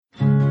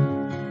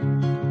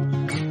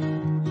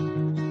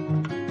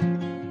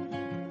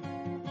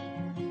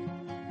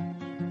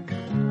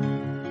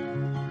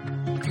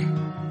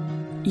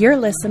You're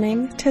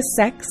listening to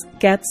Sex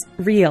Gets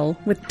Real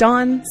with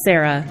Dawn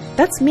Sarah.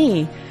 That's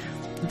me.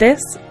 This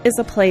is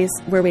a place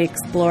where we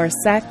explore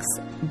sex,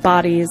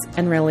 bodies,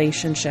 and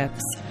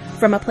relationships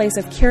from a place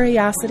of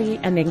curiosity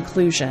and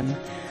inclusion,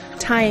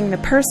 tying the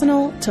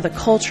personal to the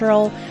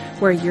cultural,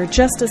 where you're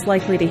just as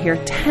likely to hear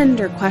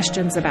tender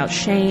questions about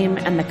shame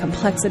and the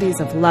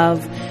complexities of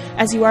love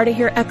as you are to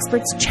hear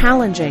experts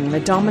challenging the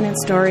dominant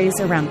stories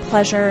around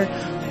pleasure,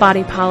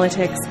 body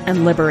politics,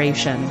 and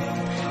liberation.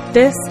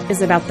 This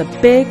is about the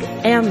big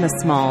and the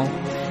small,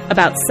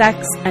 about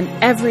sex and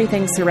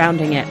everything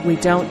surrounding it we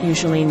don't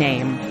usually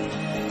name.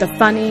 The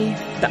funny,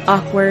 the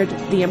awkward,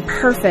 the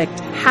imperfect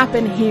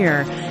happen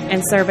here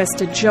in service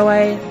to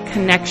joy,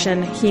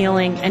 connection,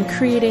 healing, and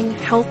creating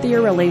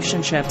healthier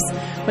relationships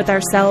with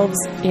ourselves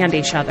and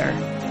each other.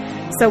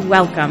 So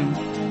welcome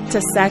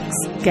to Sex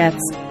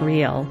Gets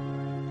Real.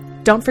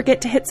 Don't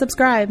forget to hit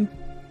subscribe.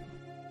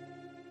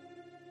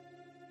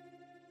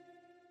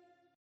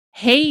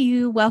 Hey,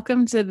 you.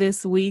 Welcome to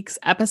this week's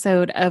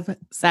episode of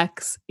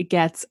Sex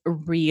Gets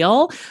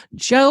Real.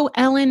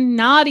 JoEllen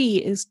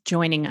Notte is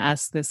joining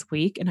us this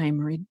week, and I'm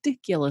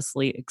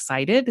ridiculously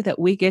excited that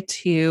we get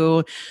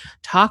to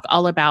talk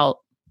all about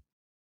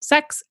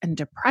sex and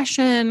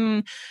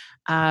depression,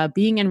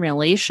 being in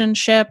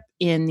relationship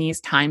in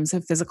these times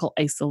of physical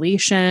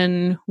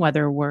isolation,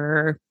 whether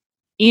we're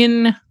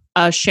in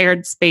a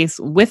shared space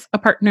with a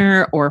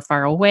partner or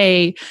far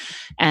away,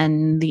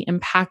 and the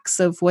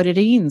impacts of what it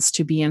means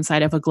to be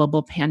inside of a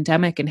global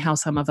pandemic and how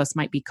some of us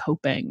might be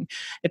coping.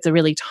 It's a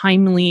really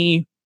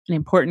timely and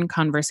important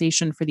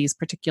conversation for these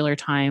particular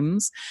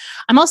times.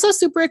 I'm also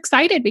super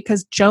excited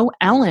because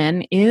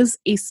JoEllen is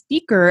a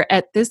speaker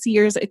at this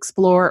year's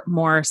Explore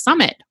More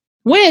Summit,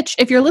 which,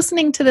 if you're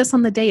listening to this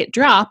on the day it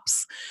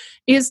drops,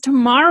 is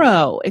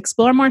tomorrow.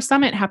 Explore More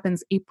Summit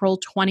happens April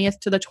 20th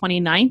to the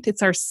 29th.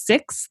 It's our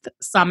 6th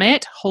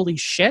summit. Holy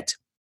shit.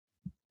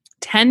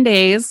 10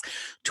 days,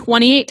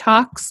 28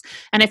 talks.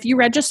 And if you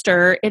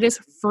register, it is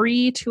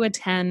free to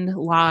attend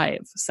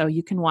live. So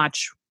you can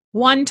watch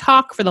one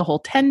talk for the whole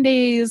 10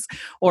 days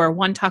or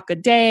one talk a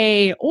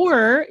day.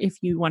 Or if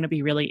you want to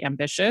be really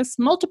ambitious,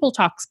 multiple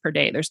talks per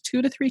day. There's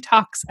 2 to 3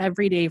 talks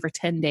every day for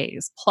 10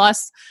 days.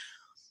 Plus,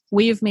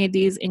 we've made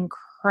these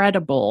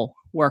incredible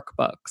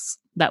workbooks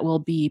that will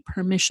be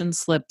permission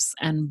slips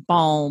and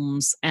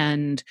balms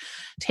and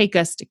take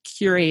us to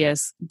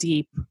curious,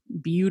 deep,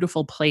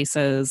 beautiful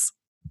places.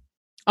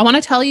 I want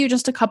to tell you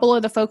just a couple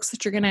of the folks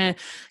that you're going to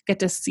get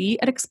to see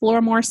at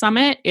Explore More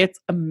Summit. It's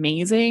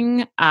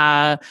amazing.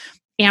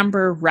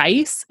 Amber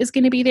Rice is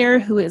going to be there,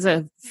 who is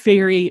a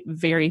very,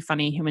 very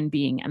funny human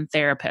being and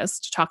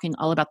therapist, talking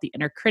all about the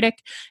inner critic.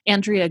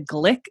 Andrea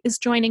Glick is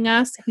joining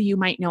us, who you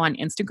might know on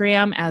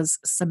Instagram as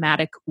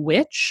Somatic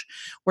Witch.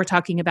 We're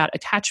talking about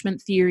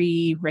attachment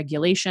theory,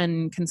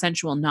 regulation,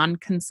 consensual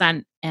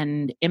non-consent,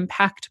 and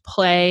impact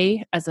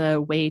play as a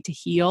way to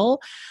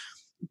heal.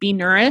 Be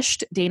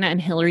Nourished, Dana and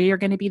Hillary are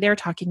going to be there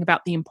talking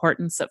about the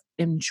importance of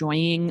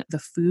enjoying the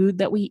food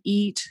that we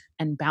eat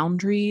and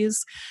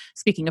boundaries.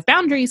 Speaking of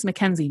boundaries,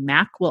 Mackenzie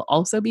Mack will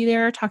also be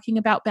there talking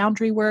about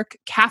boundary work.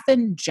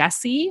 Kathin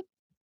Jesse,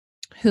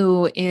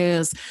 who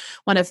is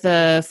one of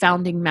the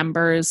founding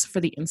members for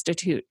the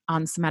Institute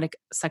on Somatic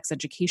Sex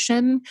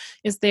Education,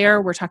 is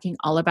there. We're talking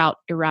all about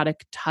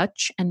erotic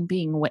touch and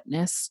being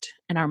witnessed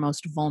in our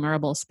most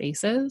vulnerable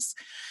spaces.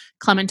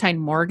 Clementine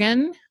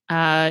Morgan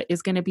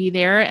is going to be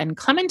there, and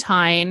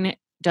Clementine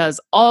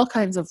does all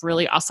kinds of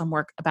really awesome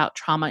work about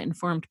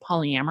trauma-informed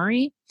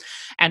polyamory.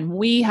 And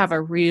we have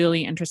a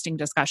really interesting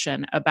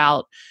discussion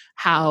about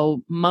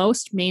how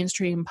most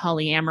mainstream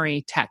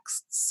polyamory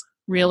texts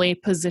really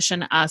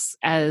position us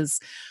as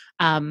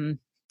kind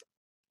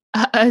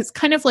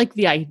of like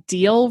the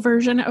ideal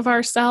version of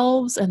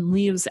ourselves and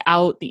leaves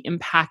out the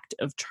impact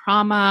of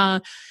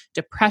trauma,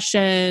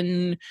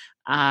 depression,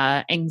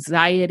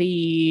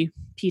 anxiety,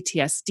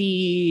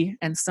 PTSD,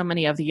 and so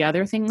many of the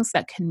other things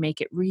that can make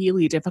it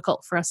really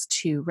difficult for us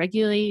to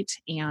regulate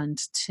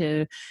and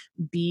to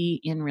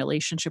be in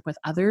relationship with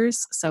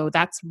others. So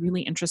that's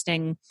really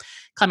interesting.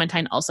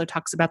 Clementine also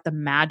talks about the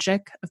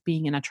magic of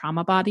being in a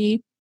trauma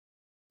body.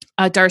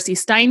 Darcy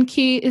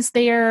Steinke is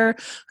there,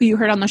 who you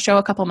heard on the show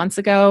a couple months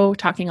ago,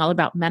 talking all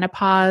about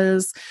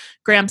menopause.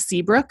 Graham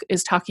Seabrook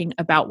is talking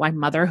about why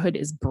motherhood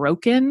is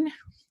broken.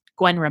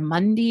 Gwen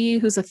Ramundi,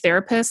 who's a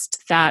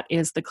therapist that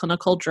is the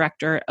clinical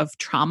director of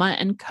Trauma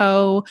 &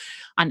 Co.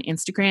 on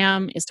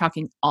Instagram, is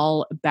talking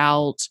all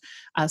about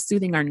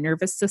soothing our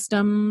nervous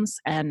systems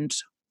and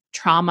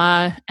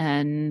trauma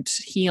and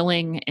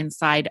healing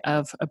inside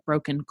of a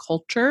broken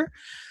culture.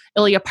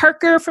 Ilya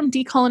Parker from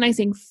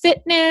Decolonizing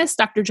Fitness,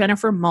 Dr.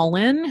 Jennifer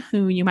Mullen,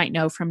 who you might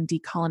know from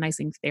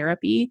Decolonizing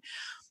Therapy,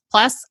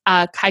 plus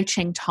Kai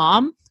Cheng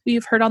Tom, who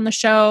you've heard on the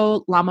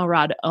show, Lama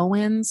Rod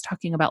Owens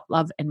talking about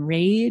love and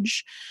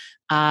rage,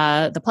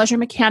 The Pleasure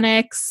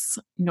Mechanics,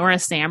 Nora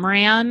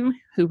Samran,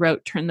 who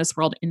wrote Turn This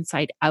World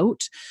Inside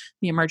Out,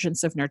 The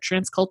Emergence of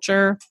Nurturance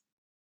Culture,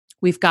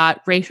 We've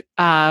got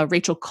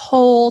Rachel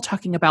Cole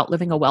talking about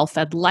living a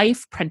well-fed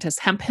life. Prentice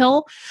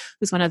Hemphill,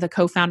 who's one of the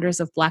co-founders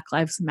of Black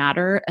Lives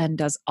Matter and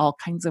does all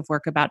kinds of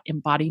work about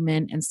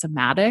embodiment and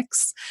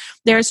somatics.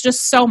 There's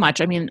just so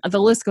much. I mean, the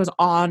list goes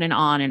on and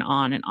on and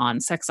on and on.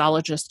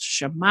 Sexologist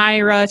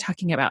Shamira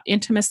talking about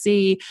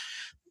intimacy.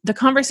 The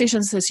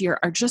conversations this year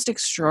are just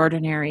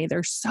extraordinary.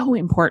 They're so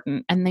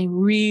important, and they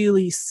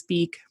really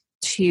speak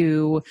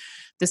to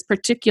this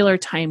particular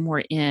time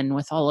we're in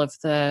with all of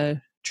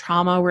the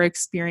trauma we're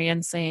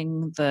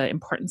experiencing, the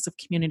importance of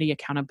community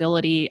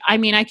accountability. I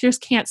mean, I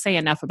just can't say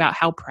enough about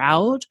how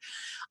proud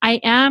I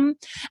am.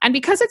 And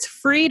because it's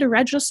free to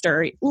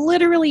register,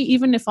 literally,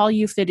 even if all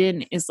you fit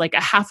in is like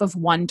a half of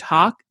one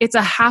talk, it's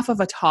a half of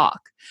a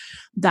talk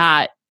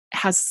that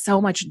has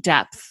so much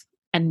depth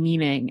and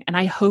meaning. And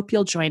I hope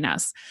you'll join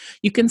us.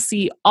 You can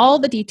see all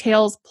the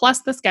details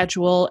plus the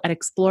schedule at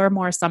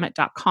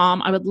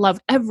exploremoresummit.com. I would love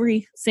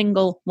every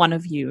single one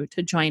of you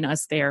to join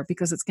us there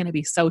because it's going to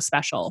be so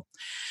special.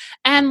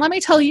 And let me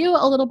tell you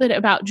a little bit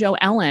about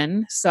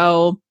JoEllen.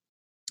 So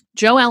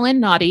JoEllen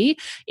Notte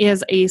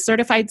is a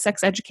certified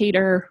sex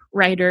educator,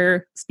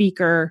 writer,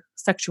 speaker,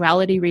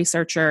 sexuality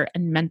researcher,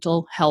 and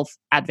mental health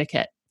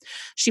advocate.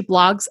 She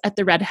blogs at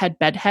the Redhead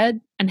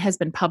Bedhead and has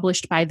been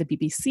published by the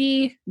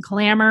BBC,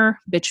 Glamour,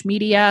 Bitch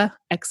Media,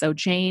 XO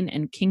Jane,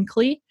 and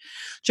Kinkley.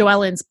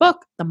 JoEllen's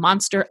book, The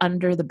Monster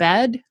Under the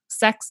Bed,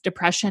 Sex,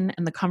 Depression,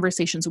 and the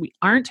Conversations We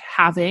Aren't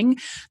Having,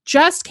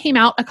 just came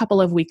out a couple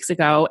of weeks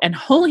ago. And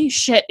holy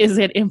shit, is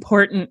it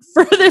important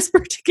for this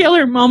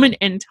particular moment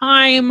in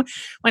time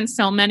when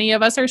so many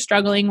of us are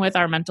struggling with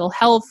our mental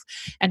health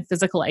and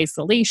physical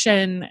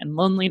isolation and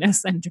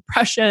loneliness and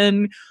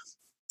depression.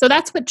 So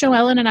that's what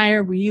JoEllen and I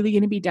are really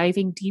going to be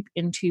diving deep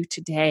into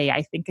today.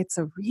 I think it's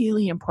a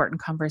really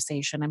important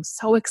conversation. I'm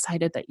so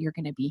excited that you're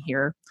going to be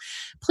here.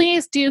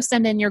 Please do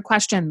send in your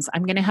questions.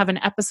 I'm going to have an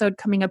episode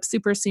coming up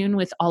super soon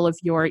with all of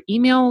your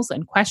emails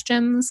and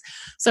questions.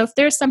 So if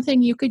there's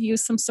something you could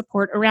use some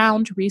support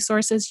around,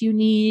 resources you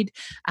need,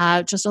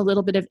 just a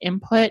little bit of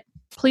input,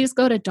 please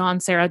go to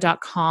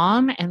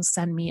dawnsarah.com and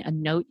send me a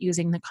note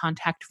using the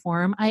contact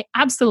form. I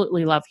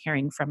absolutely love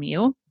hearing from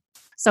you.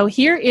 So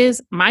here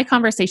is my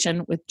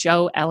conversation with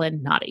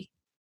JoEllen Notte.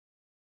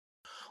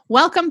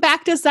 Welcome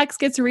back to Sex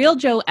Gets Real,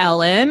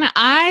 JoEllen.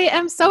 I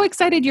am so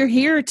excited you're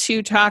here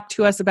to talk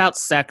to us about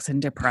sex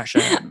and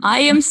depression.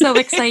 I am so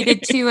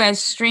excited too.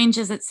 As strange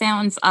as it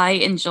sounds, I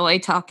enjoy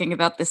talking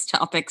about this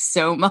topic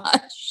so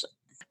much.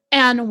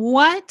 And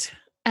what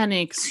an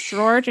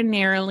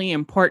extraordinarily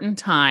important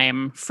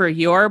time for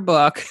your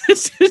book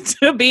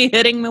to be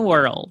hitting the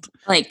world.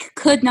 Like,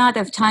 could not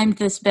have timed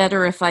this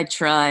better if I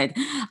tried.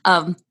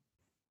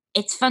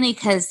 It's funny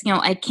because,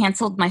 I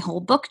canceled my whole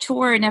book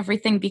tour and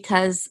everything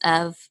because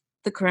of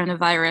the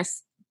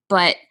coronavirus,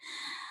 but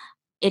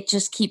it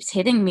just keeps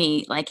hitting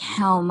me like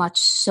how much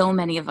so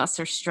many of us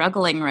are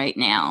struggling right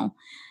now.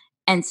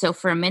 And so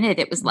for a minute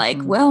it was like,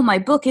 well, my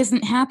book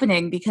isn't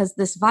happening because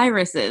this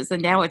virus is.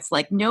 And now it's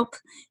like, nope,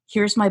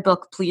 here's my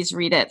book. Please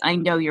read it. I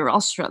know you're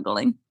all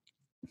struggling.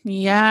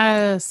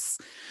 Yes.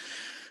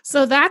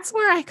 So that's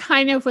where I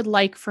kind of would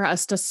like for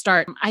us to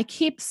start. I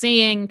keep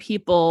seeing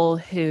people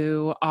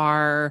who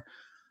are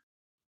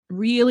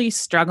really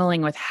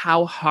struggling with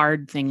how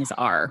hard things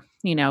are,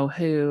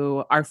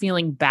 who are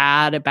feeling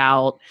bad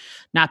about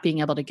not being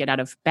able to get out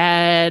of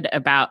bed,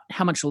 about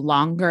how much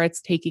longer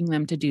it's taking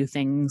them to do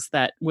things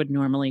that would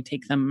normally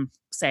take them,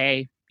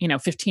 say,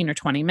 15 or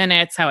 20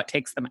 minutes, how it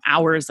takes them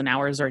hours and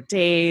hours or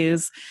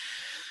days.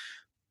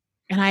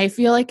 And I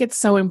feel like it's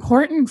so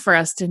important for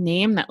us to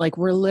name that, like,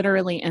 we're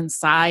literally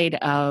inside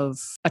of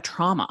a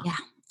trauma. Yeah.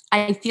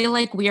 I feel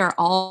like we are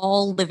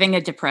all living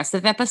a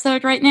depressive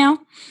episode right now.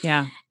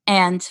 Yeah.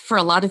 And for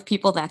a lot of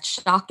people, that's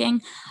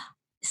shocking.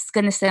 It's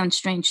going to sound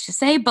strange to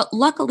say, but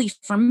luckily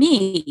for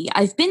me,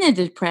 I've been in a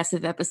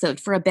depressive episode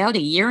for about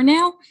a year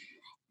now.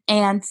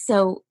 And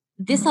so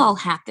this all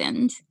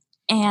happened.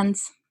 And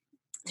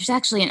there's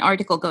actually an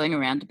article going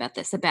around about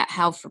this, about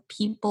how for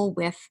people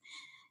with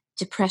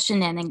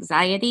depression and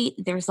anxiety,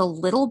 there's a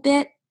little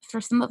bit, for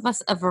some of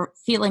us, of a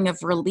feeling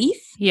of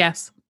relief.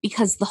 Yes.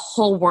 Because the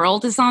whole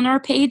world is on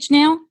our page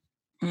now.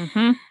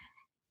 Mm-hmm.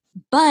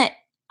 But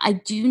I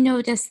do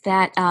notice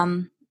that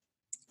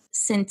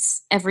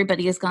since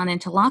everybody has gone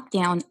into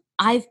lockdown,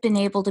 I've been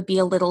able to be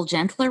a little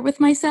gentler with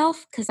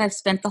myself because I've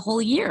spent the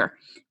whole year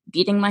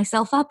beating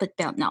myself up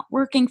about not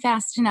working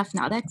fast enough,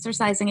 not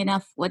exercising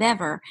enough,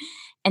 whatever.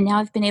 And now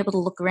I've been able to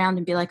look around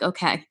and be like,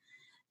 okay,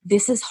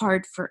 this is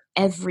hard for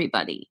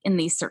everybody in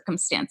these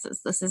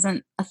circumstances. This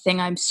isn't a thing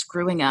I'm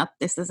screwing up.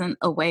 This isn't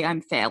a way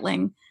I'm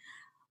failing.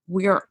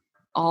 We're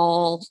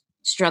all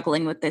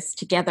struggling with this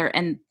together.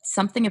 And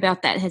something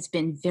about that has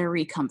been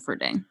very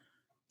comforting.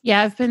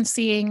 Yeah, I've been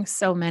seeing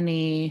so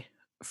many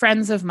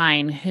friends of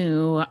mine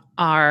who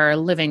are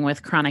living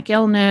with chronic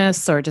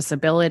illness or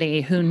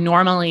disability who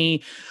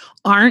normally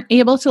aren't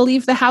able to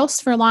leave the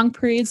house for long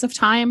periods of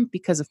time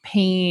because of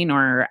pain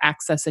or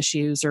access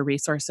issues or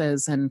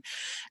resources, and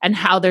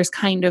how there's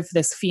kind of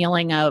this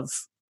feeling of,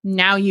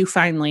 now you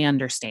finally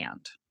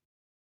understand.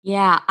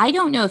 Yeah, I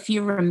don't know if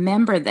you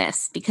remember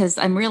this because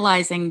I'm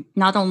realizing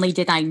not only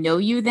did I know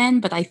you then,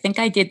 but I think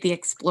I did the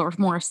Explore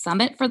More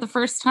Summit for the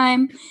first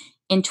time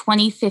in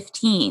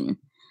 2015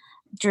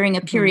 during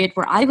a Mhm. period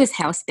where I was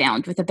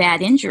housebound with a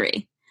bad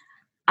injury.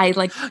 I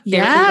like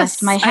barely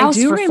left my Yes, I house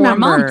do for 4 remember.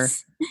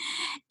 months.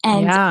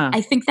 And Yeah.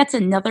 I think that's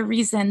another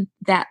reason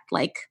that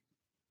like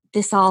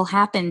this all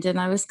happened. And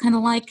I was kind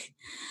of like,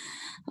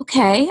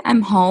 okay,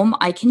 I'm home.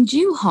 I can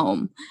do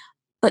home.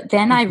 But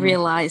then I Mhm.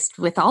 realized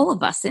with all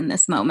of us in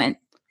this moment,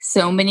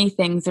 so many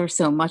things are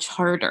so much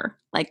harder.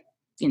 Like,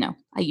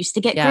 I used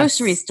to get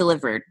groceries Yes.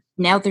 delivered.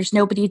 Now there's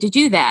nobody to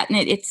do that. And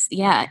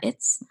yeah,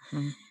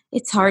 Mhm.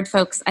 it's hard,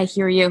 folks. I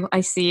hear you. I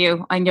see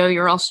you. I know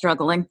you're all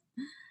struggling.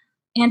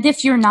 And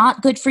if you're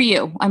not, good for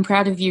you. I'm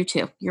proud of you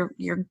too.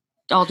 You're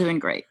all doing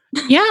great.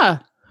 Yeah.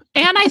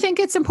 And I think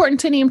it's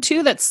important to name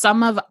too that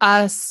some of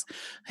us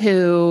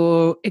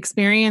who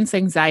experience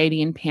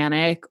anxiety and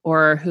panic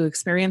or who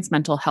experience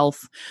mental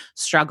health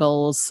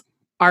struggles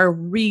are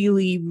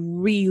really,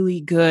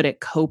 really good at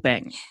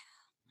coping.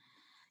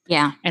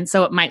 Yeah. And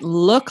so it might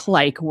look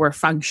like we're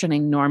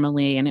functioning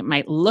normally and it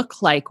might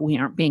look like we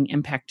aren't being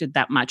impacted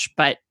that much,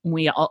 but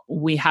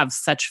we have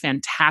such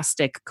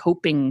fantastic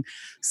coping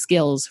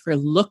skills for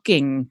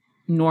looking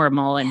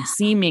normal and Yeah.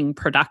 seeming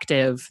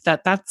productive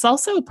that that's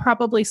also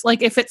probably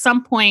like if at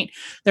some point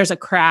there's a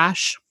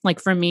crash, like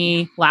for Yeah.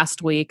 me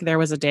last week there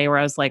was a day where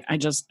I was like I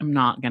just am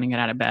not going to get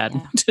out of bed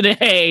Yeah.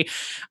 today.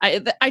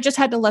 I just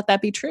had to let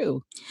that be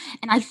true.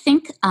 And I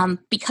think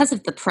because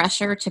of the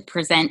pressure to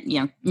present,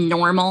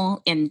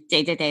 normal in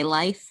day to day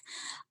life,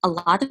 a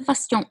lot of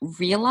us don't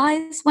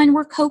realize when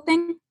we're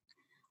coping.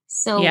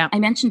 So Yeah. I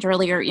mentioned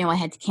earlier, I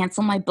had to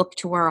cancel my book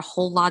tour. A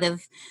whole lot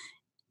of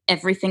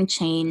everything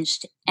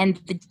changed. And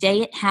the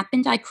day it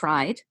happened, I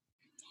cried.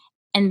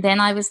 And then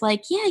I was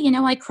like, yeah,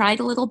 I cried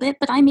a little bit,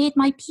 but I made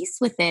my peace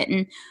with it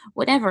and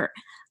whatever.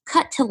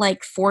 Cut to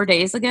like 4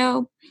 days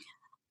ago,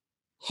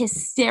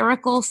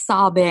 hysterical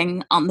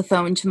sobbing on the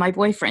phone to my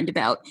boyfriend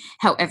about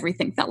how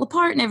everything fell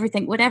apart and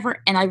everything,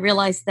 whatever. And I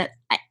realized that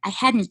I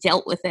hadn't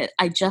dealt with it.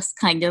 I just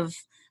kind of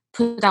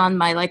put on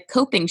my like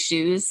coping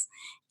shoes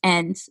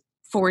and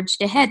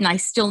forged ahead. And I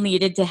still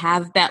needed to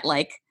have that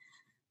like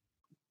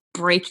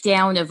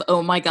breakdown of,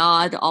 oh my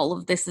God, all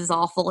of this is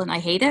awful and I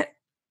hate it.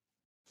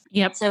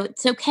 Yep. So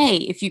it's okay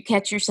if you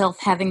catch yourself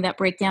having that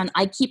breakdown.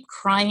 I keep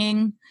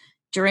crying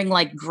during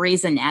like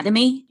Grey's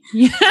Anatomy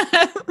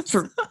Yes.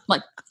 for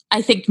like,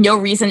 I think no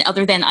reason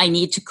other than I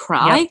need to Yep.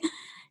 cry.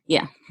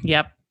 Yeah.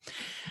 Yep.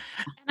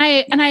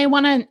 And I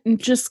want to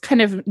just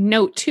kind of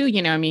note too,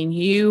 I mean,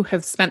 you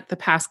have spent the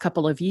past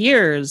couple of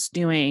years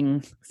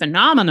doing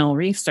phenomenal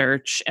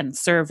research and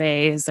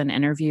surveys and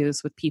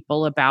interviews with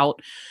people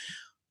about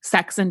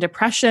sex and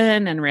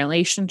depression and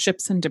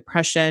relationships and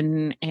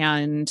depression.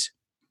 And,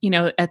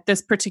 at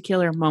this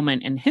particular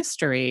moment in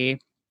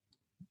history,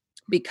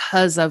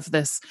 because of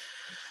this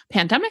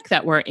pandemic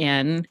that we're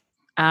in,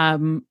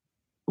 um,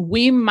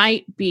 we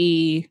might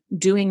be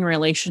doing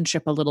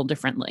relationship a little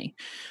differently.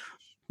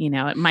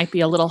 It might be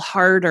a little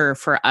harder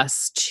for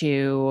us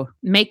to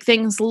make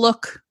things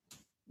look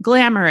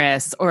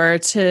glamorous or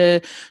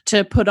to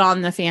put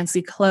on the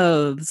fancy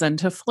clothes and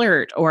to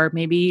flirt, or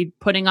maybe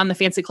putting on the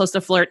fancy clothes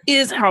to flirt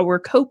is how we're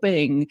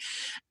coping,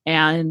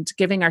 and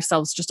giving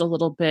ourselves just a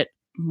little bit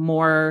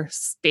more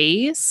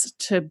space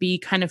to be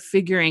kind of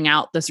figuring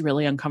out this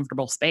really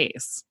uncomfortable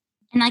space.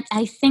 And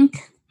I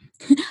think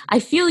I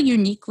feel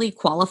uniquely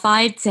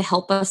qualified to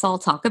help us all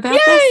talk about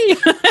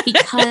this Yay!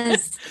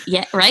 because,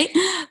 yeah, right?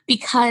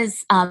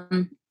 Because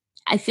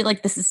I feel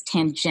like this is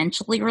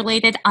tangentially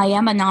related. I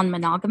am a non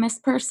monogamous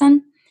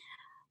person.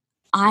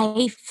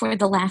 I, for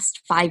the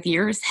last 5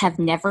 years, have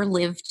never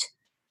lived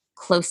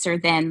closer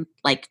than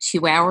like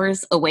 2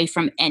 hours away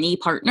from any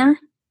partner.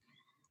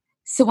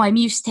 So I'm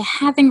used to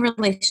having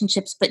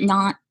relationships, but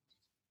not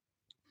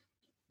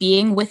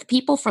being with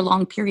people for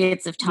long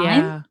periods of time.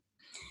 Yeah.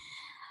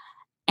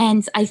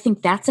 And I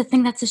think that's a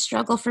thing that's a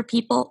struggle for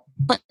people.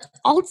 But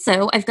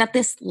also, I've got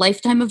this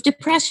lifetime of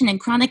depression and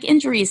chronic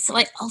injuries. So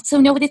I also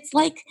know what it's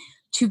like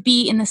to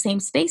be in the same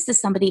space as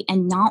somebody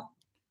and not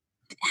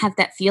have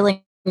that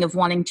feeling of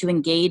wanting to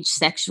engage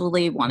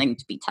sexually, wanting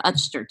to be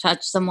touched or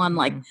touch someone.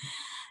 Like, Mhm.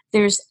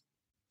 there's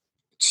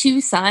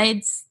two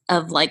sides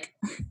of like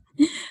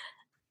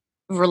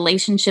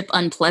relationship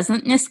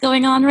unpleasantness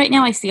going on right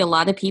now. I see a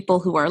lot of people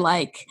who are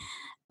like,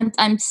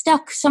 I'm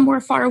stuck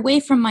somewhere far away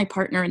from my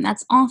partner, and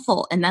that's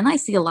awful. And then I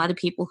see a lot of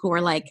people who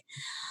are like,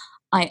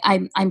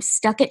 I'm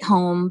stuck at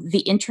home. The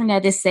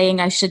internet is saying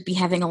I should be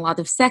having a lot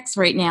of sex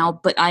right now,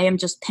 but I am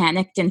just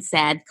panicked and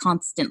sad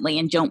constantly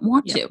and don't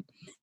want Yep. to.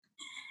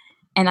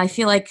 And I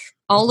feel like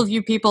all of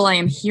you people, I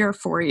am here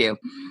for you.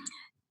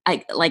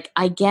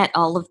 I get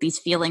all of these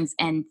feelings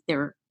and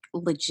they're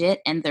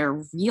legit and they're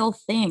real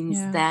things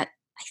Yeah. that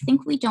I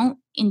think we don't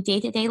in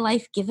day-to-day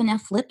life give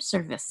enough lip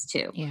service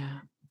to. Yeah.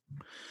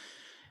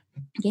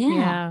 Yeah.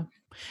 Yeah.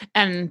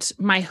 And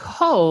my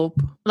hope,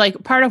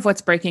 like part of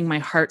what's breaking my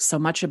heart so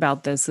much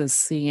about this is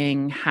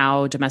seeing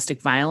how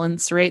domestic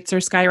violence rates are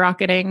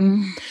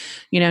skyrocketing,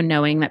 Mm,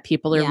 knowing that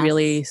people are yes.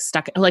 really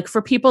stuck, like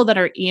for people that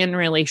are in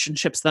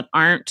relationships that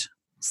aren't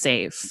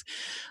safe,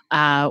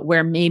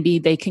 where maybe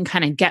they can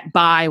kind of get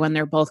by when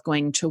they're both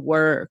going to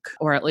work,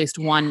 or at least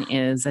one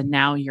is, and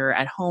now you're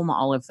at home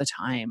all of the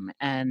time.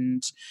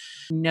 And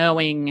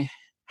knowing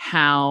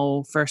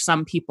how, for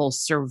some people,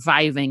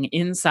 surviving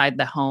inside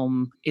the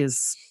home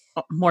is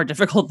more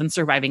difficult than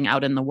surviving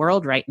out in the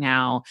world right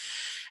now.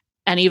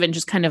 And even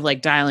just kind of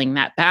like dialing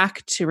that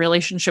back to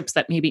relationships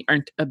that maybe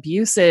aren't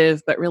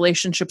abusive, but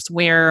relationships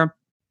where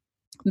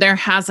there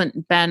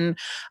hasn't been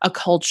a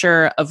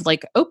culture of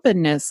like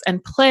openness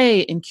and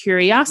play and Mm.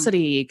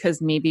 curiosity, because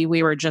maybe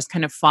we were just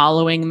kind of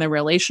following the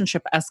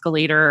relationship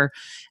escalator,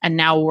 and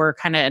now we're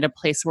kind of at a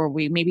place where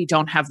we maybe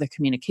don't have the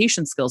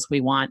communication skills we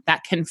want.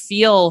 That can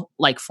feel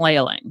like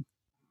flailing.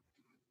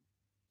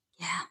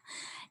 Yeah.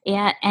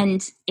 Yeah.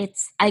 And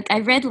I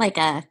read like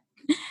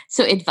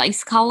so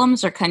advice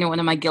columns are kind of one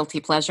of my guilty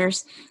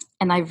pleasures.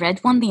 And I read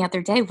one the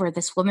other day where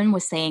this woman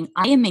was saying,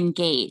 I am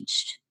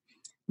engaged.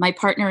 My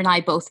partner and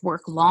I both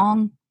work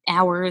long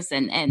hours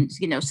and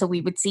so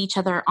we would see each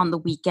other on the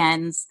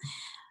weekends.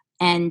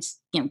 And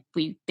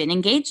we've been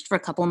engaged for a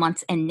couple of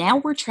months and now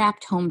we're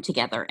trapped home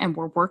together and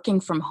we're working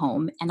from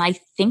home. And I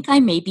think I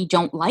maybe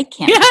don't like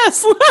him.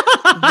 Yes.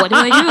 What do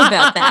I do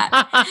about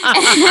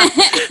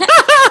that?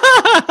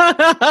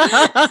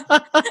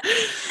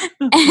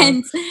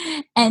 and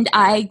and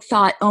I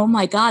thought, oh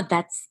my God,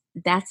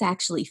 that's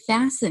actually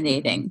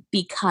fascinating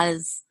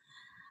because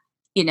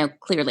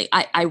clearly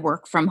I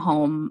work from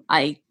home.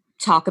 I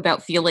talk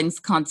about feelings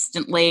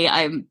constantly.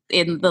 I'm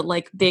in the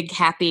like big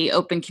happy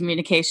open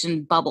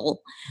communication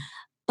bubble.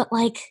 But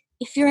like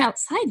if you're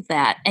outside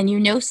that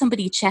and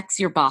somebody checks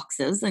your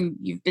boxes and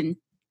you've been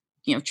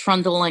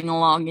trundling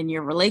along in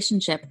your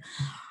relationship,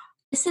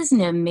 this is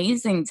an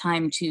amazing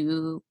time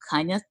to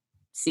kind of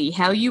see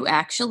how you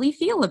actually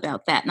feel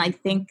about that. And I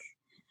think,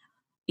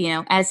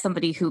 as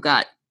somebody who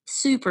got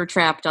super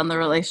trapped on the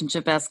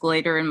relationship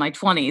escalator in my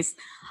 20s,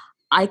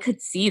 I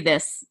could see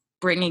this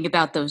bringing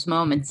about those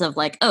moments of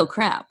like, oh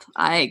crap,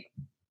 I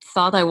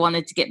thought I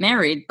wanted to get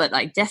married, but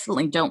I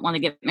definitely don't want to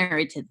get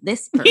married to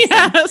this person.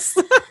 Yes.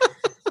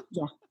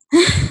 Yeah.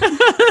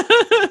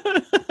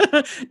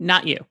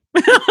 Not you.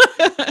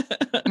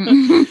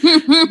 Mhm.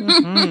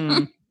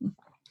 Mhm.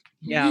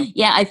 Yeah.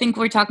 Yeah, I think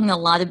we're talking a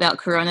lot about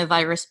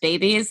coronavirus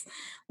babies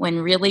when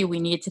really we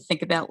need to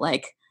think about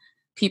like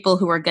people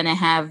who are going to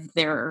have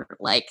their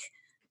like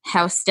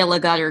how Stella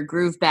got her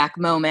groove back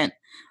moment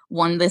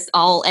when this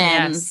all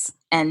ends Yes.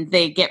 and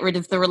they get rid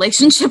of the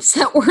relationships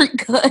that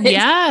weren't good.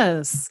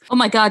 Yes. Oh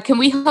my God, can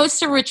we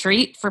host a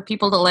retreat for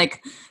people to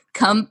like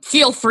come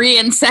feel free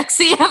and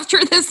sexy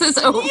after this is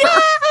over?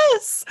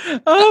 Yes.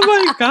 Oh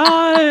my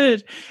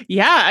God.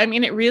 Yeah. I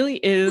mean, it really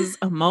is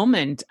a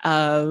moment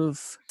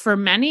of, for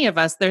many of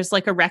us, there's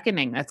like a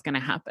reckoning that's going to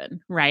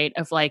happen, right?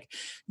 Of like,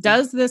 Yeah.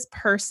 does this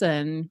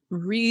person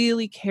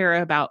really care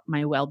about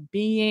my well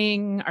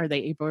being? Are they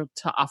able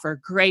to offer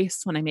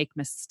grace when I make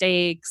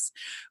mistakes?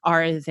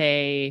 Are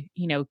they,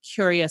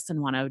 curious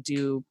and want to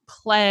do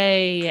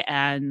play?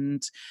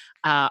 And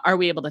are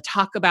we able to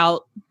talk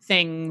about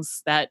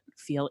things that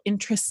feel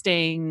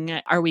interesting?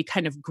 Are we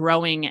kind of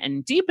growing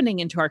and deepening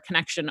into our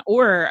connection?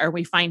 Or are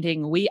we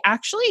finding we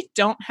actually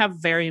don't have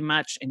very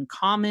much in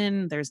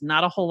common? There's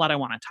not a whole lot I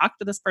want to talk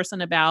to this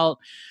person about.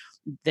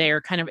 They're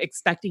kind of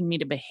expecting me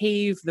to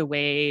behave the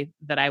way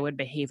that I would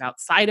behave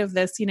outside of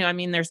this. I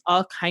mean, there's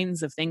all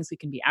kinds of things we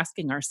can be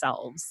asking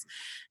ourselves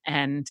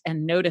and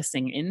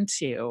noticing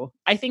into.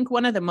 I think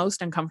one of the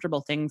most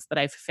uncomfortable things that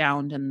I've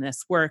found in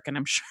this work, and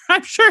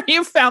I'm sure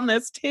you've found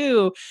this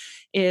too,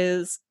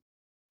 is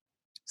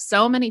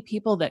so many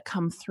people that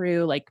come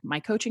through like my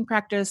coaching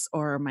practice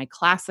or my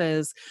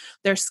classes,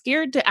 they're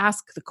scared to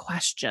ask the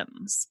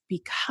questions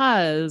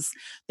because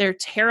they're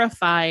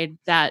terrified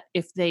that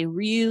if they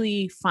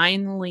really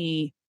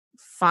finally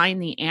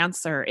find the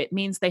answer, it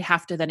means they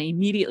have to then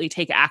immediately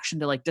take action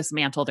to like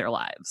dismantle their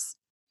lives.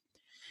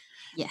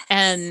 Yes.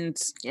 And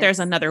there's Yes.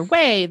 another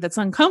way that's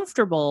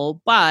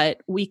uncomfortable,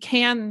 but we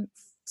can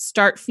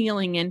start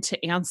feeling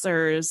into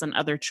answers and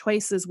other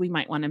choices we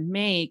might want to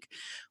make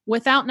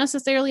without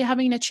necessarily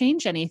having to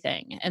change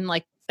anything. And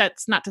like,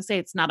 that's not to say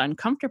it's not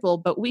uncomfortable,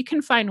 but we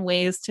can find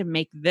ways to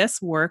make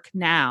this work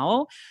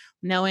now,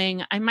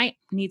 knowing I might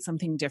need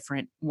something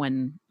different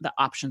when the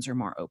options are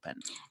more open.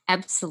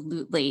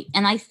 Absolutely.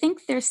 And I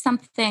think there's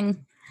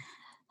something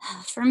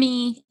for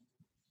me,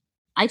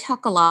 I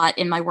talk a lot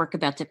in my work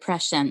about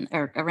depression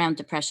or around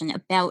depression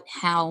about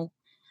how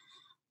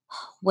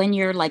when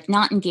you're like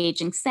not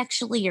engaging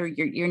sexually or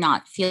you're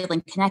not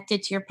feeling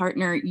connected to your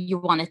partner, you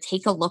want to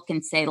take a look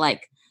and say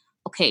like,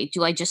 okay,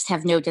 do I just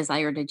have no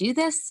desire to do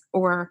this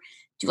or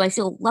do I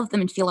still love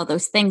them and feel all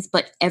those things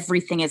but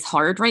everything is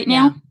hard right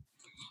Yeah. now?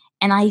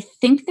 And I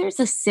think there's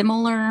a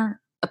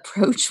similar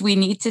approach we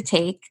need to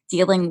take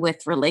dealing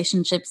with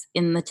relationships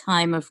in the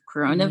time of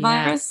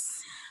coronavirus,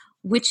 Yes.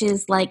 which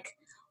is like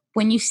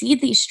when you see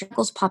these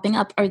struggles popping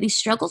up, are these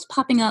struggles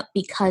popping up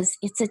because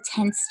it's a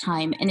tense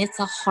time and it's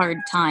a hard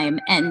time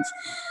and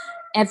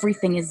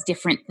everything is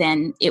different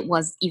than it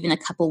was even a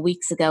couple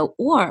weeks ago?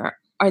 Or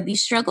are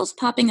these struggles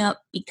popping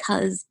up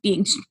because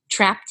being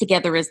trapped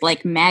together is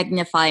like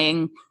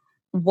magnifying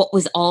what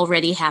was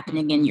already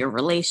happening in your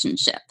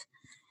relationship?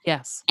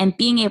 Yes. And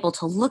being able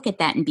to look at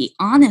that and be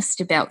honest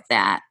about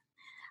that,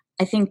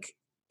 I think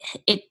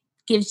it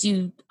gives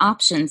you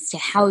options to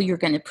how you're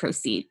going to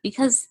proceed.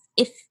 Because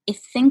if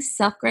things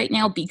suck right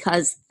now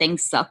because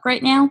things suck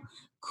right now,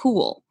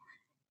 cool.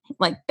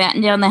 Like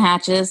batten down the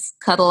hatches,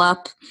 cuddle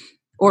up,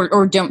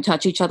 or don't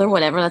touch each other,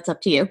 whatever, that's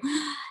up to you.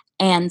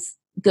 And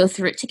go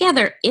through it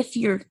together. If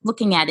you're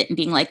looking at it and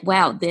being like,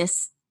 wow,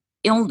 this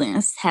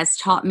illness has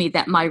taught me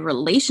that my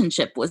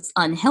relationship was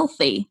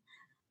unhealthy,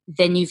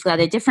 then you've got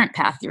a different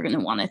path you're going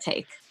to want to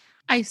take.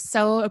 I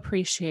so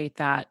appreciate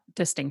that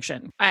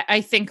distinction.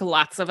 I think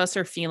lots of us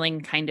are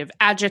feeling kind of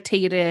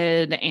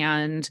agitated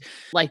and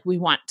like we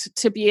want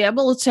to be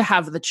able to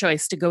have the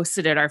choice to go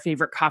sit at our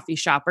favorite coffee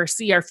shop or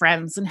see our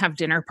friends and have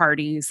dinner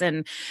parties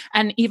and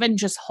even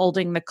just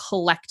holding the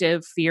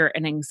collective fear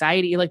and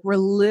anxiety. Like we're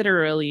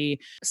literally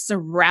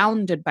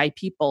surrounded by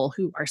people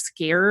who are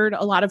scared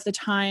a lot of the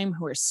time,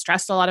 who are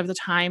stressed a lot of the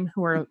time,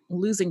 who are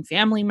losing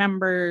family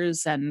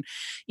members. And,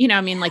 I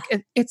mean, like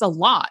it's a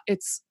lot.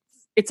 It's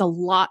a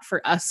lot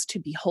for us to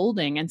be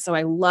holding. And so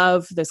I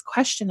love this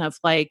question of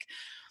like,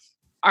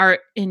 are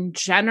in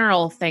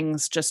general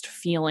things just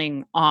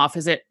feeling off?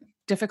 Is it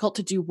difficult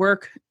to do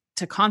work,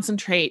 to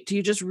concentrate? Do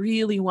you just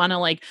really want to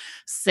like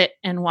sit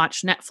and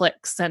watch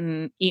Netflix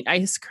and eat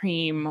ice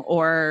cream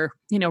or,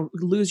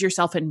 lose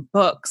yourself in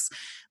books?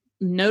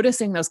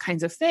 Noticing those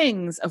kinds of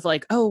things of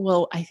like, oh,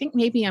 well, I think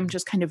maybe I'm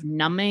just kind of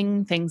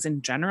numbing things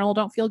in general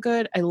don't feel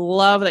good. I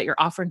love that you're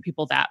offering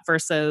people that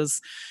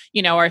versus,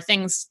 are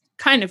things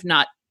kind of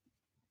not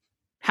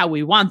how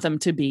we want them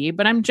to be,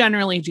 but I'm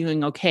generally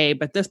doing okay.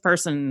 But this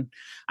person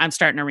I'm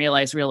starting to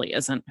realize really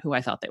isn't who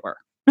I thought they were.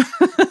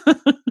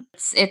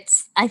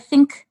 I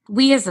think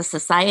we as a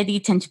society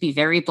tend to be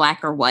very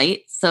black or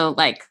white. So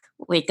like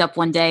wake up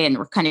one day and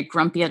we're kind of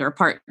grumpy at our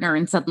partner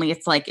and suddenly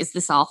it's like, is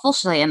this awful?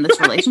 Should I end this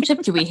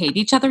relationship? Do we hate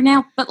each other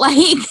now? But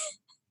like,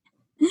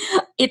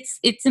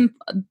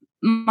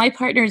 my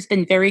partner has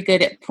been very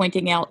good at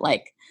pointing out,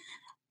 like,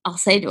 I'll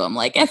say to him,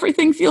 like,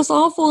 everything feels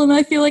awful and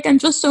I feel like I'm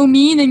just so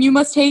mean and you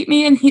must hate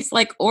me. And he's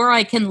like, or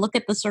I can look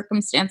at the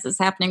circumstances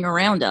happening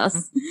around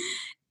us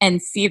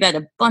and see that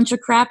a bunch of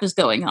crap is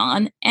going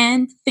on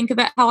and think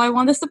about how I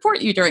want to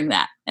support you during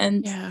that.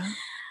 And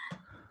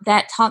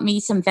that taught me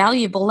some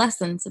valuable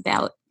lessons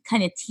about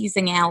kind of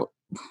teasing out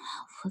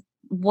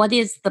what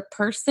is the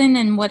person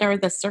and what are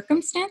the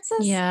circumstances.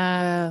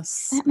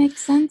 Yes. Does that make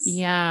sense?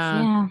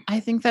 Yeah.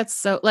 I think that's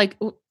so like,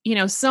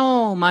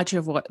 so much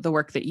of what the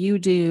work that you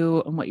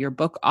do and what your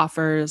book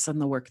offers and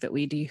the work that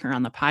we do here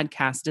on the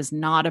podcast is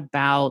not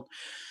about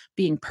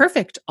being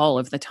perfect all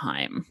of the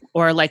time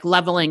or like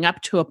leveling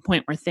up to a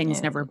point where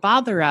things never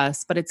bother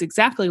us. But it's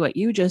exactly what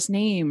you just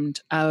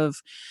named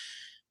of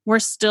we're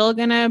still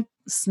going to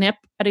snip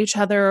at each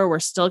other. We're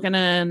still going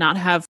to not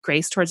have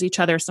grace towards each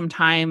other.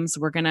 Sometimes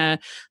we're going to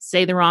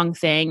say the wrong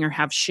thing or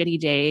have shitty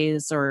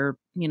days or,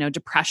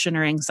 depression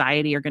or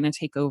anxiety are going to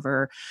take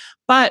over,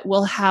 but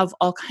we'll have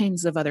all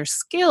kinds of other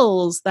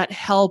skills that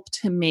help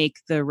to make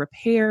the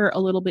repair a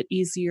little bit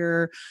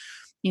easier.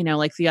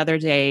 Like the other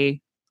day,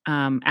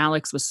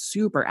 Alex was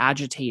super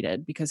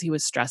agitated because he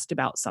was stressed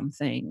about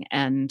something.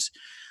 And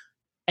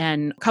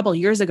a couple of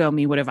years ago,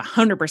 me would have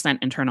 100%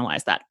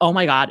 internalized that. Oh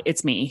my God,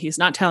 it's me. He's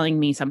not telling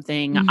me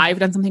something. I've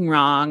done something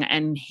wrong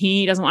and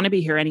he doesn't want to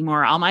be here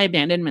anymore. All my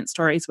abandonment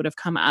stories would have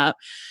come up.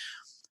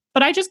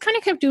 But I just kind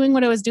of kept doing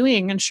what I was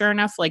doing. And sure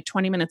enough, like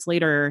 20 minutes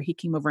later, he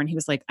came over and he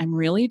was like, I'm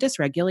really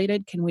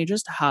dysregulated. Can we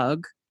just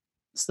hug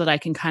so that I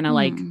can kind of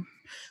like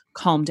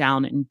calm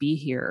down and be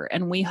here?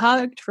 And we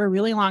hugged for a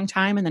really long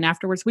time. And then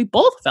afterwards, we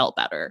both felt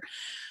better.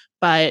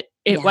 But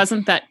it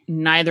wasn't that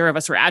neither of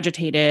us were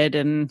agitated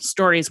and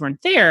stories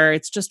weren't there.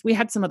 It's just we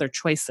had some other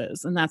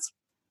choices. And that's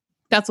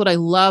what I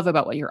love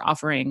about what you're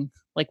offering,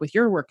 like with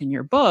your work in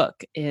your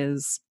book,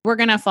 is we're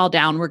going to fall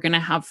down. We're going to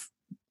have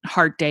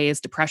hard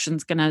days.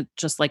 Depression's going to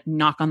just like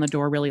knock on the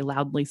door really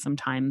loudly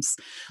sometimes.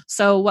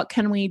 So what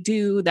can we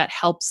do that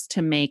helps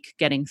to make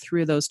getting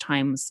through those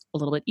times a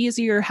little bit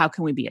easier? How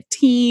can we be a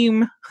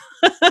team?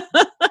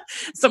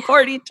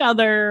 Support each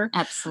other?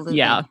 Absolutely.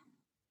 Yeah.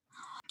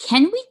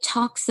 Can we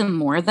talk some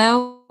more,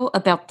 though,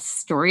 about the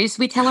stories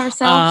we tell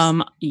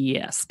ourselves?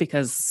 Yes,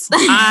 because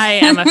I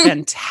am a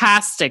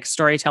fantastic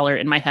storyteller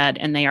in my head,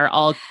 and they are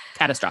all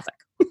catastrophic.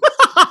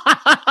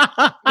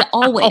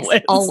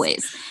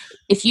 Always.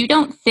 If you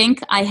don't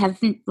think I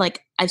haven't,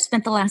 like, I've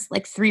spent the last,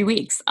 3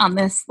 weeks on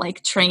this,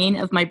 train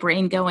of my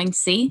brain going,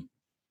 see,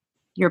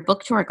 your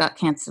book tour got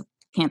canceled.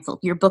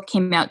 Your book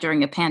came out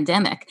during a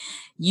pandemic.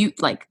 You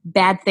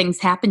bad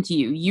things happen to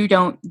you. You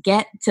don't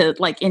get to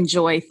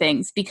enjoy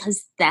things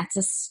because that's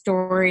a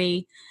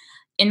story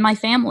in my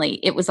family.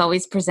 It was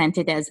always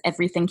presented as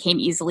everything came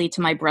easily to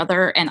my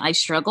brother and I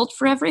struggled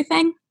for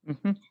everything.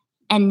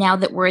 And now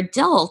that we're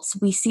adults,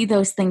 we see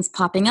those things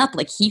popping up.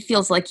 Like he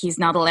feels like he's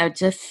not allowed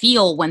to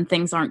feel when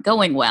things aren't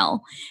going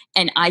well.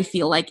 And I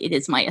feel like it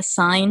is my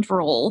assigned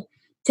role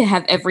to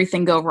have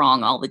everything go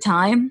wrong all the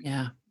time.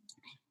 Yeah.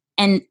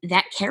 And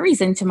that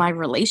carries into my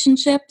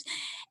relationship.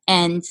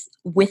 And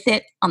with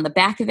it, on the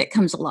back of it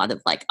comes a lot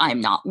of like, I'm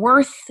not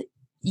worth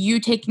you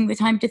taking the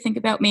time to think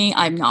about me.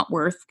 I'm not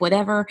worth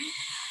whatever.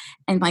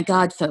 And my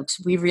God,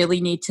 folks, we really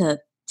need to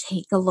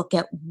take a look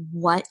at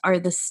what are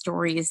the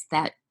stories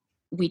that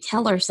we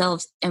tell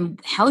ourselves and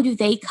how do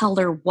they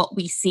color what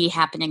we see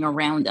happening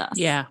around us.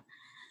 Yeah.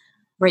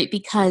 Right.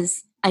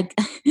 Because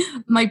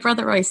my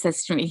brother always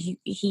says to me,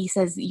 he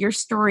says, your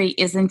story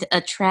isn't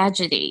a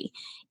tragedy.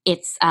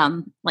 It's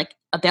like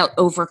about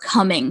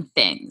overcoming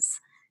things.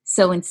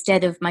 So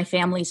instead of my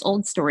family's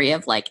old story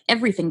of like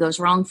everything goes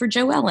wrong for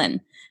JoEllen,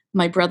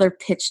 my brother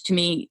pitched to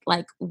me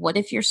like, what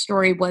if your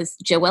story was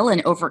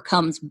JoEllen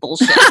overcomes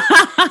bullshit?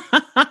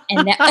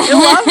 And that, I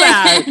love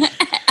that.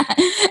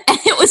 And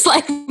it was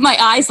like my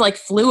eyes like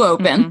flew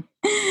open.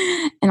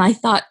 Mm-hmm. And I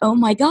thought, oh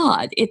my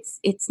God,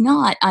 it's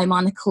not I'm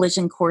on a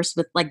collision course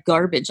with like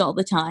garbage all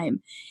the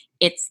time.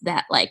 It's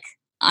that like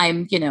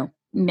I'm,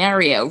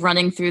 Mario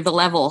running through the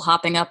level,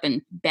 hopping up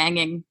and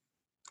banging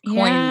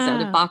coins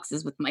out of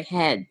boxes with my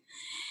head.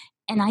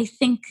 And I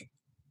think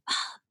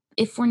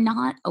if we're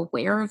not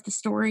aware of the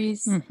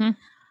stories,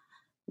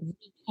 we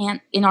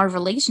can't, in our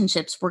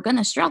relationships, we're going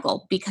to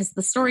struggle because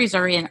the stories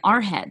are in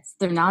our heads.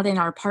 They're not in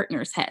our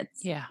partner's heads.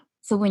 Yeah.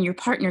 So when your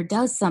partner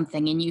does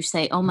something and you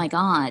say, oh my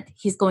God,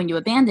 he's going to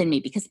abandon me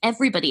because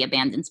everybody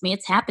abandons me.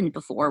 It's happened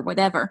before,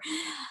 whatever.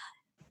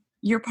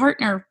 Your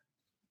partner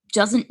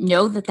doesn't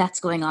know that that's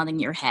going on in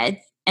your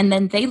head. And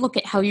then they look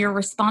at how you're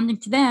responding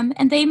to them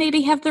and they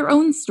maybe have their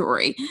own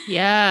story.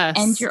 Yes.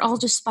 And you're all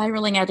just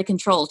spiraling out of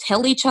control.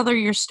 Tell each other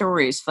your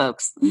stories,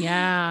 folks.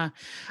 Yeah.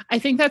 I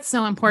think that's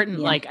so important.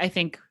 Yeah. Like, I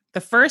think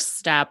the first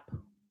step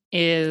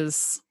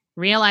is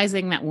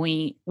realizing that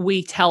we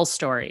tell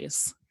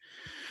stories,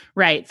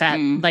 right? That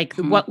like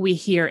what we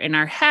hear in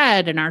our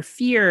head and our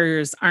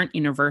fears aren't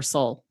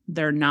universal.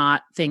 They're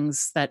not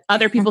things that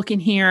other people can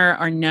hear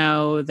or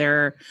know.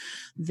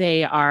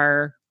 They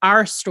are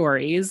our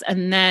stories.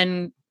 And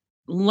then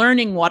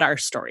learning what our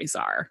stories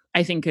are,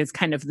 I think is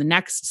kind of the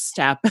next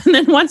step. And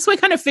then once we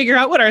kind of figure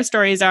out what our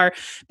stories are,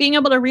 being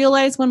able to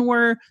realize when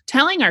we're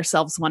telling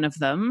ourselves one of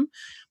them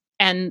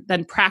and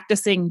then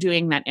practicing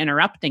doing that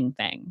interrupting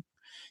thing,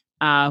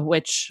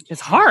 which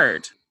is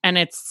hard. And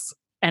it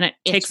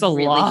takes a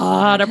really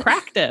lot of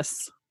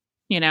practice,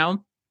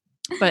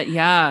 But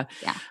yeah,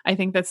 I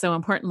think that's so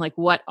important. Like,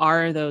 what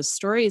are those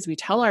stories we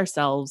tell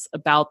ourselves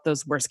about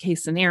those worst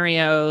case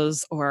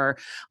scenarios? Or,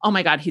 oh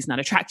my God, he's not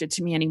attracted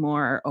to me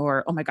anymore.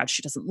 Or, oh my God,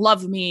 she doesn't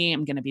love me.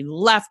 I'm going to be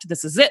left.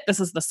 This is it. This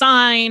is the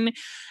sign.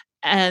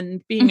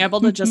 And being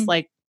able to just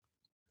like,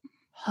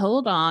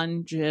 hold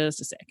on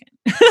just a second.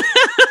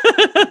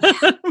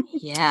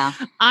 Yeah.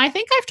 I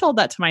think I've told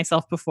that to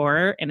myself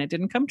before and it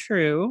didn't come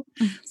true.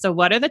 So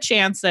what are the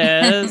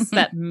chances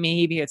that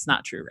maybe it's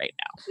not true right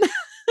now?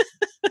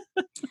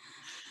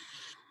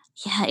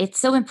 Yeah, it's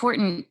so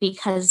important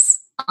because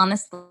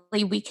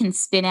honestly, we can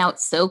spin out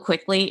so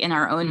quickly in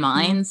our own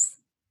minds.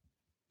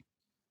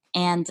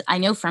 And I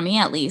know for me,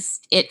 at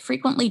least, it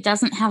frequently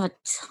doesn't have a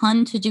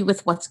ton to do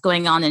with what's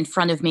going on in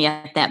front of me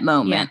at that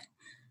moment.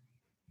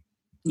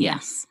 Yeah.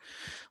 Yes.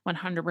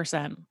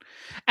 100%.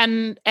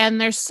 And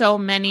there's so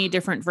many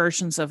different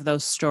versions of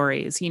those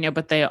stories,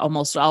 but they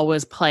almost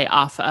always play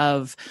off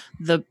of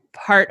the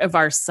part of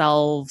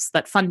ourselves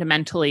that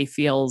fundamentally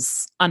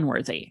feels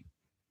unworthy.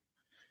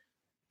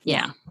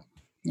 Yeah.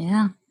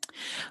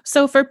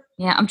 So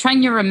I'm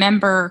trying to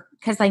remember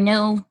because I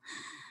know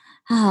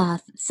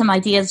some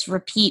ideas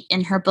repeat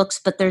in her books,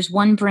 but there's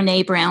one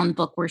Brene Brown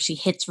book where she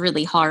hits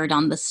really hard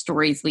on the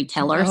stories we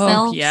tell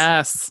ourselves. Oh,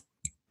 yes.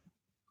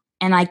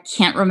 And I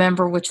can't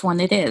remember which one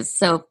it is.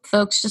 So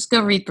folks, just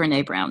go read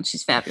Brene Brown.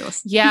 She's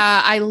fabulous.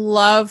 Yeah. I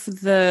love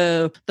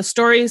the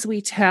stories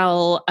we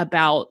tell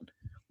about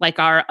like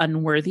our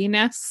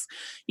unworthiness,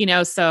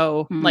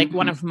 so like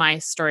one of my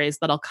stories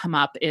that'll come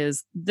up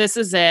is, this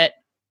is it.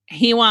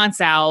 He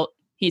wants out.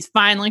 He's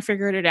finally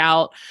figured it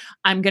out.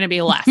 I'm going to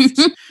be left.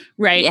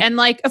 Right. Yeah. And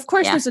like, of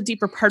course there's a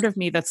deeper part of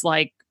me that's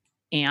like,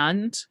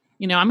 I'm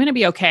going to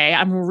be okay.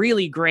 I'm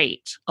really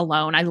great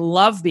alone. I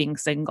love being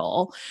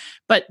single,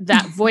 but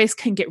that voice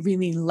can get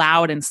really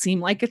loud and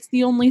seem like it's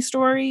the only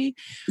story.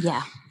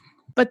 Yeah.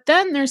 But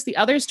then there's the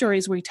other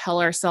stories we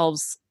tell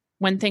ourselves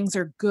when things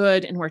are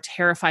good and we're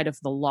terrified of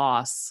the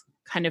loss,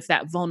 kind of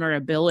that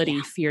vulnerability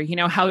fear.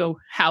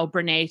 How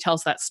Brene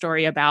tells that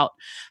story about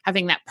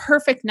having that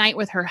perfect night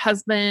with her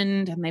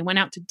husband and they went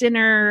out to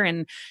dinner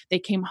and they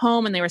came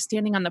home and they were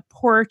standing on the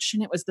porch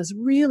and it was this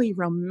really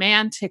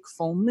romantic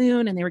full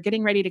moon and they were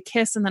getting ready to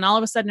kiss. And then all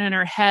of a sudden in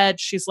her head,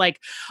 she's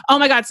like, oh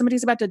my God,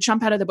 somebody's about to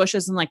jump out of the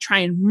bushes and like try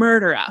and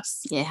murder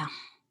us. Yeah.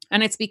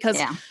 And it's because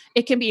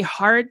it can be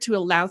hard to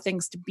allow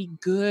things to be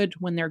good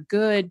when they're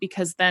good,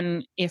 because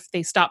then if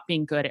they stop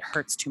being good, it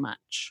hurts too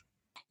much.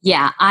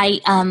 Yeah.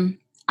 I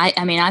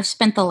I mean, I've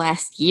spent the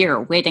last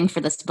year waiting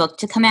for this book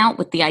to come out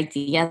with the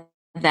idea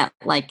that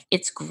like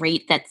it's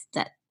great that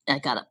I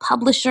got a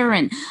publisher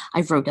and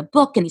I wrote a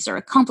book and these are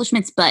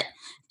accomplishments, but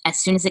as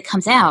soon as it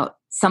comes out,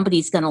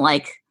 somebody's gonna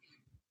like,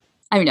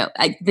 I don't know.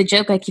 The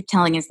joke I keep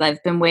telling is that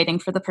I've been waiting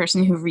for the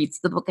person who reads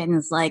the book and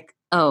is like,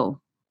 "Oh,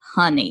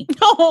 honey,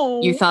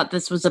 you No. thought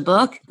this was a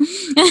book?"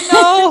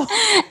 No.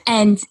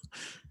 and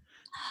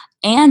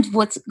and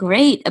what's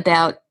great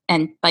about,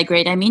 and by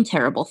great I mean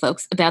terrible,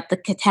 folks, about the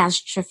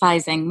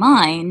catastrophizing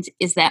mind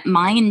is that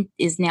mine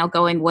is now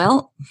going,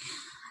 well,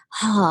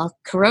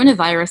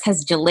 coronavirus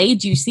has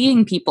delayed you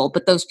seeing people,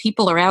 but those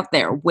people are out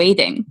there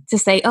waiting to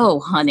say, "Oh,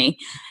 honey,"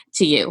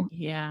 to you.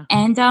 Yeah.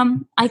 And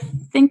I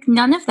think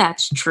none of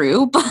that's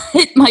true, but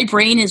my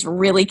brain is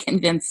really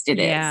convinced it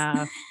is.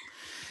 Yeah.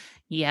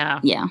 Yeah.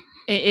 Yeah.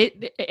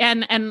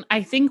 And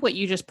I think what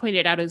you just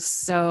pointed out is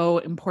so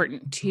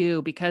important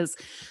too, because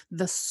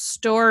the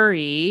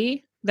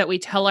story that we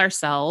tell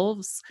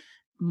ourselves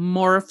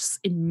morphs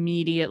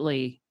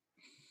immediately.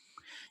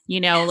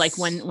 Like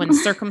Yes. when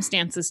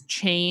circumstances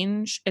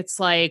change, it's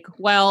like,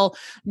 well,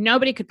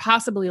 nobody could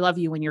possibly love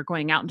you when you're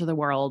going out into the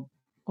world.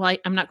 Well,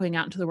 I'm not going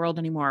out into the world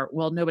anymore.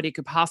 Well, nobody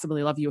could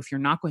possibly love you if you're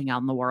not going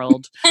out in the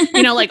world.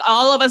 Like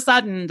all of a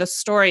sudden the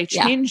story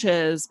Yeah.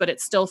 changes, but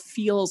it still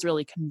feels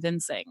really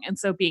convincing. And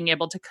so being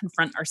able to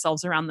confront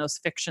ourselves around those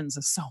fictions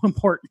is so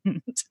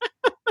important.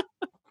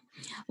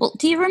 Well,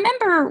 do you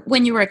remember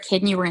when you were a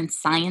kid and you were in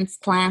science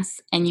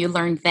class and you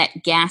learned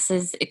that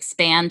gases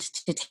expand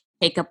to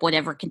take up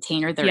whatever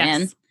container they're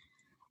in? Yes.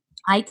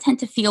 I tend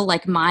to feel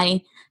like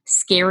my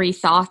scary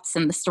thoughts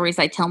and the stories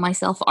I tell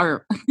myself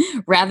are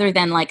rather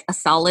than like a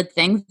solid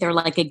thing, they're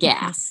like a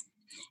gas.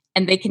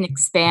 And they can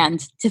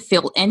expand to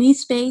fill any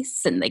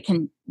space and they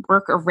can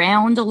work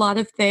around a lot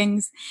of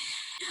things.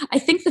 I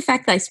think the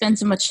fact that I spend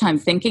so much time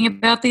thinking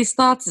about these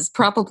thoughts is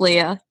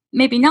probably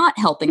maybe not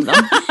helping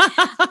them.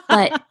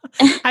 But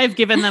I've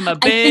given them a I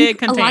big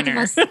think a lot of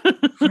container. us,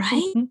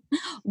 right?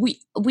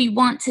 We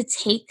want to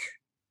take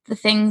the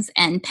things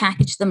and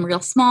package them real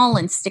small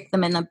and stick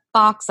them in a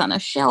box on a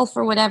shelf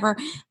or whatever,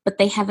 but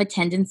they have a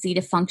tendency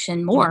to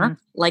function more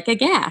like a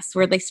gas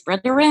where they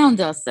spread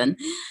around us. And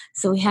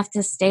so we have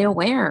to stay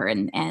aware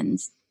and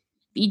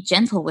be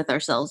gentle with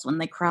ourselves when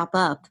they crop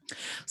up.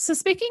 So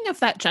speaking of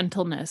that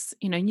gentleness,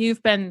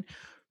 you've been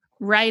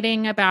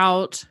writing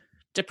about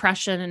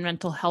depression and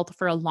mental health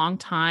for a long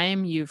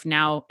time. You've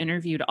now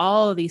interviewed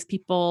all of these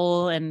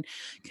people and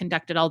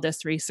conducted all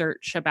this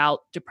research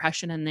about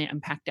depression and the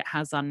impact it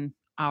has on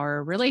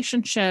our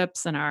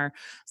relationships and our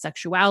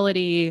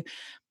sexuality.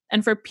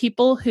 And for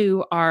people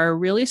who are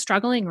really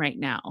struggling right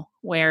now,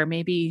 where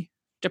maybe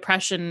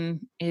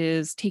depression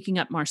is taking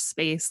up more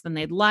space than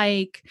they'd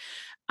like,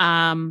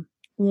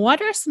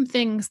 what are some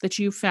things that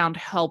you found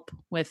help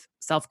with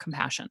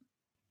self-compassion?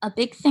 A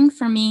big thing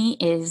for me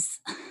is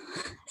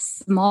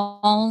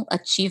small,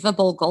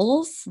 achievable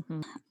goals.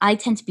 Mhm. I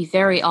tend to be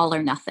very all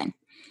or nothing.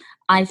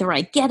 Either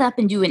I get up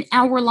and do an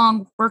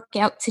hour-long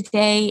workout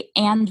today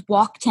and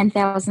walk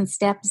 10,000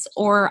 steps,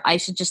 or I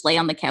should just lay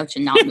on the couch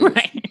and not move.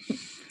 Right.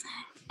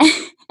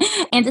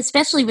 And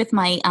especially with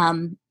my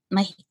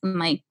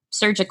my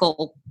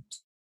surgical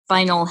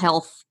spinal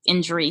health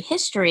injury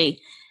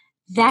history,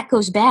 that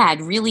goes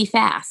bad really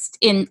fast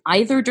in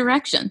either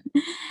direction.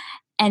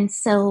 And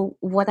so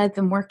what I've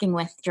been working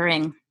with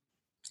during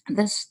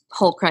this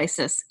whole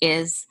crisis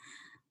is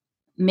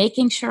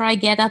making sure I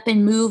get up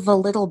and move a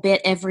little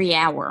bit every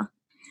hour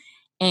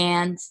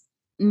and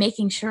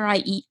making sure I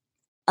eat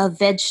a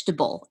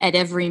vegetable at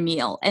every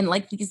meal, and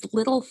like these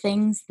little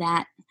things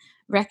that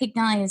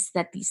recognize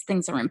that these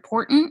things are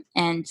important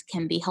and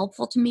can be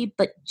helpful to me,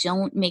 but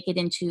don't make it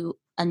into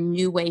a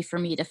new way for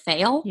me to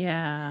fail.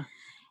 Yeah.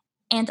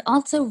 And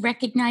also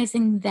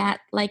recognizing that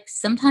like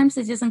sometimes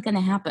it isn't going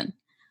to happen.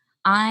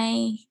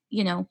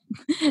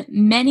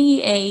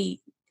 Many a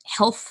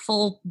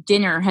healthful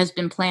dinner has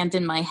been planned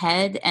in my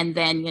head and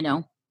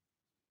then,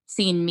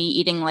 seen me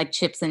eating like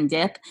chips and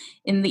dip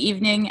in the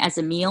evening as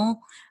a meal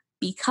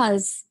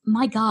because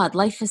my God,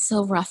 life is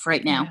so rough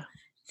right now. Yeah.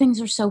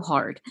 Things are so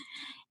hard.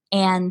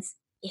 And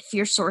if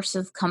your source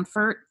of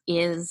comfort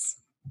is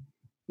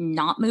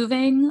not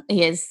moving,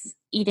 is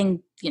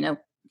eating,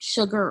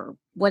 sugar or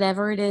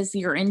whatever it is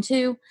you're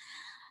into,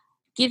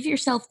 give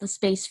yourself the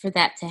space for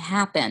that to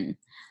happen.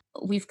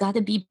 We've got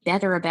to be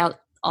better about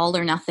all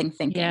or nothing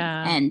thinking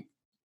Yeah. and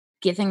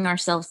giving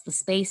ourselves the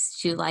space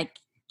to like,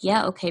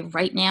 yeah, okay,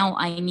 right now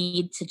I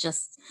need to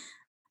just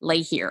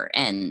lay here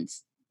and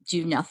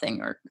do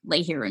nothing or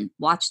lay here and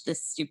watch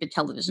this stupid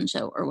television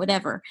show or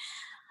whatever.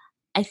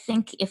 I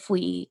think if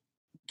we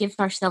give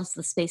ourselves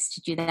the space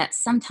to do that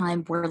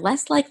sometime, we're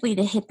less likely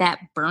to hit that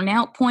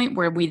burnout point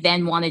where we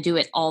then want to do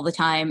it all the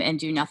time and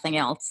do nothing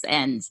else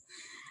and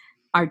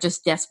are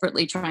just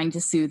desperately trying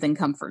to soothe and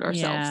comfort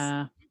ourselves.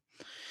 Yeah.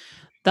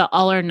 The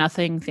all or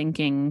nothing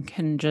thinking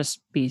can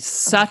just be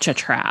such a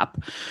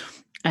trap.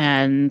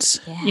 And,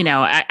 you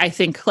know, I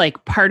think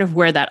like part of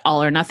where that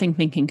all or nothing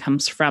thinking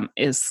comes from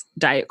is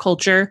diet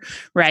culture,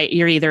 right?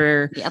 You're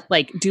either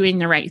like doing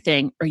the right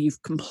thing or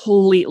you've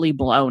completely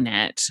blown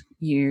it.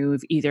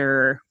 You've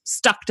either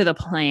stuck to the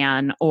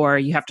plan or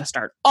you have to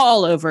start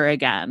all over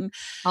again.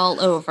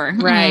 All over.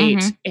 Right.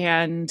 Mm-hmm.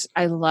 And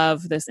I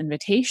love this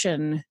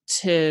invitation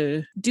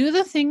to do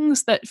the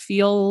things that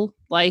feel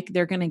like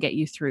they're going to get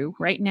you through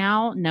right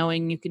now,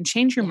 knowing you can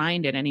change your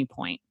mind at any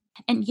point.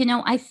 And, you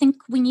know, I think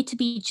we need to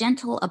be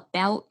gentle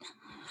about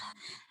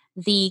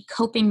the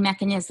coping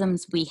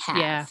mechanisms we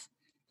have,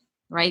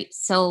 right?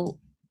 So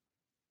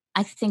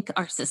I think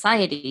our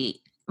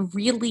society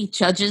really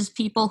judges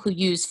people who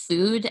use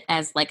food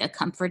as like a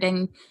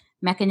comforting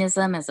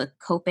mechanism, as a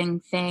coping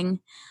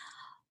thing.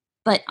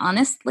 But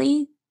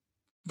honestly,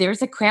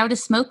 there's a crowd of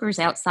smokers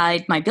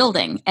outside my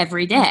building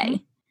every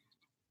day.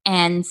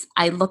 And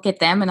I look at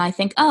them and I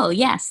think, oh,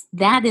 yes,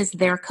 that is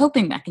their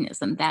coping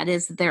mechanism. That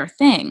is their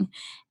thing.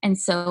 And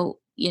so,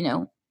 you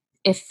know,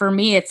 if for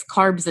me it's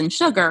carbs and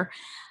sugar,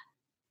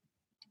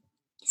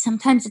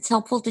 sometimes it's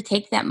helpful to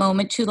take that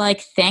moment to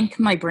like thank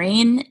my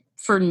brain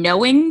for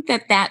knowing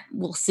that that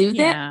will soothe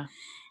it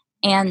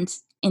and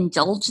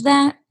indulge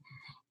that.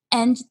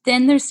 And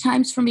then there's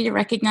times for me to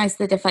recognize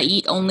that if I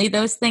eat only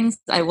those things,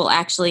 I will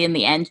actually in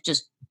the end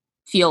just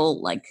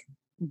feel like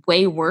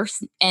way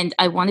worse. And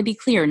I want to be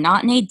clear,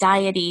 not in a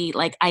diety,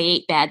 like I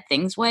ate bad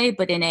things way,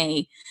 but in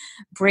a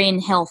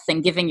brain health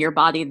and giving your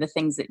body the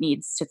things it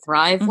needs to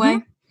thrive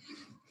way.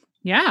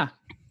 Yeah.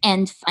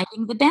 And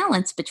finding the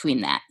balance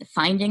between that,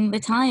 finding the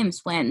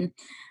times when,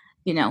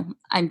 you know,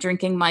 I'm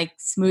drinking my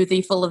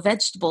smoothie full of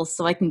vegetables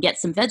so I can get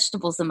some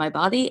vegetables in my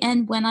body.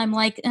 And when I'm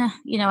like,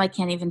 you know, I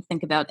can't even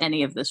think about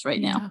any of this right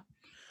now.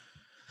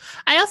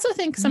 I also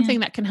think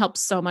something that can help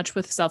so much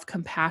with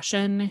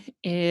self-compassion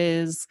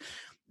is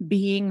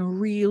being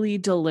really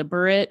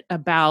deliberate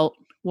about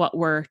what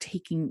we're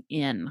taking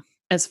in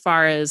as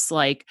far as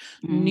like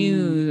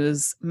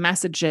news,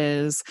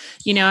 messages,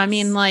 you know, I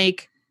mean,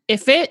 like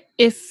if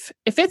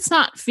it's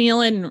not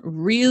feeling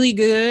really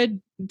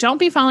good, don't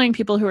be following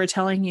people who are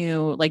telling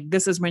you like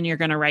this is when you're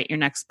going to write your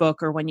next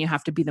book or when you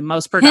have to be the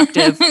most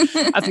productive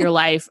of your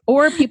life,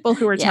 or people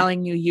who are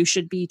telling you you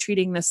should be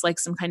treating this like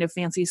some kind of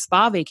fancy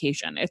spa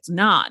vacation. It's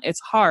not. It's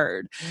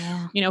hard.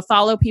 You know,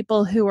 follow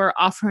people who are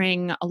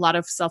offering a lot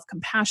of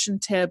self-compassion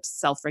tips,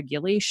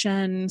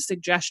 self-regulation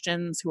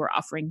suggestions, who are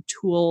offering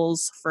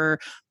tools for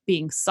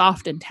being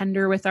soft and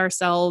tender with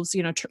ourselves,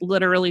 you know,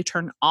 literally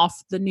turn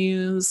off the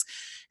news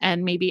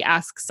and maybe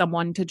ask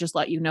someone to just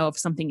let you know if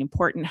something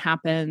important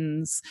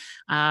happens.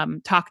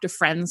 Talk to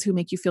friends who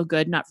make you feel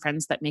good, not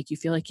friends that make you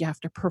feel like you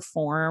have to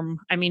perform.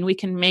 I mean, we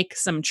can make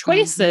some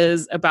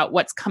choices about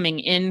what's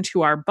coming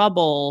into our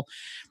bubble.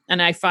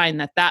 And I find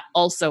that that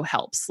also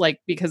helps,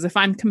 like, because if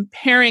I'm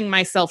comparing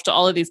myself to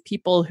all of these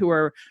people who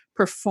are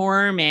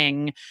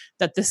performing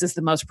that this is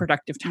the most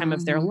productive time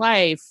of their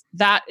life,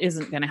 that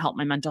isn't going to help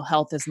my mental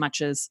health as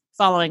much as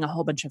following a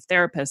whole bunch of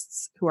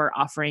therapists who are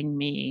offering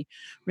me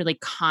really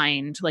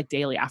kind, like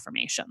daily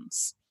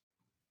affirmations.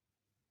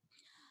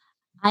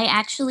 I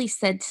actually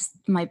said to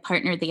my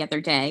partner the other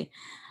day,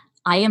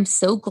 I am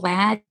so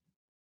glad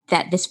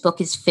that this book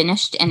is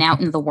finished and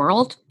out in the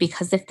world,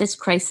 because if this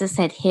crisis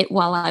had hit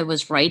while I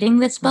was writing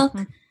this book,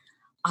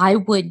 I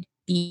would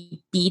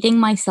be beating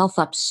myself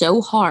up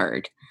so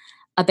hard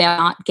about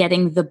not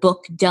getting the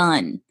book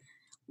done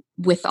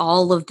with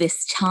all of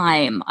this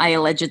time I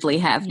allegedly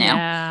have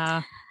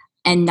now.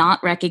 And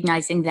not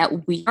recognizing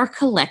that we are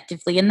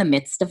collectively in the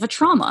midst of a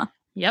trauma.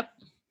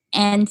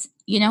 And,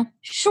 you know,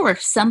 sure,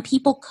 some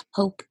people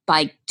cope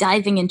by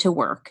diving into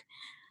work.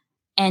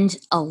 And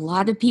a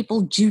lot of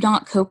people do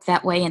not cope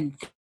that way, and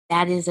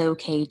that is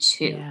okay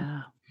too.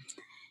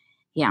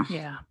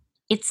 Yeah.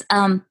 It's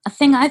a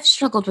thing I've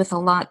struggled with a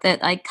lot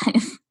that I kind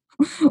of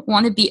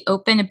want to be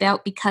open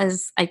about,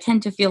 because I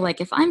tend to feel like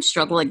if I'm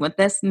struggling with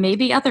this,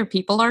 maybe other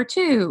people are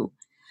too.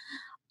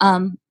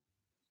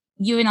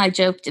 You and I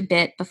joked a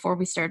bit before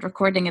we started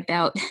recording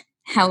about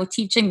how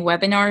teaching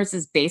webinars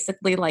is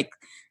basically like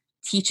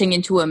teaching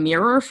into a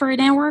mirror for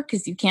an hour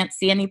because you can't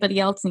see anybody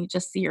else and you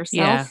just see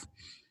yourself.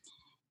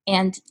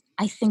 And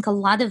I think a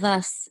lot of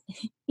us,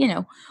 you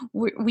know,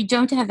 we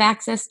don't have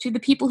access to the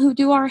people who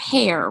do our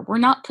hair. We're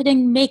not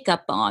putting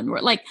makeup on.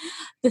 We're like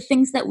the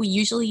things that we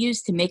usually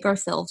use to make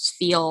ourselves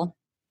feel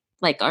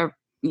like our,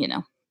 you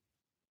know,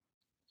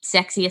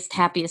 sexiest,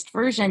 happiest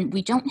version,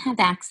 we don't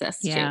have access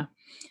to.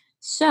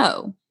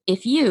 So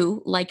if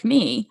you, like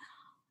me,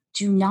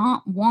 do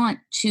not want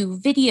to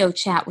video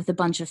chat with a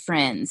bunch of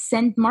friends,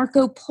 send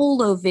Marco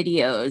Polo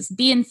videos,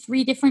 be in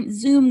 3 different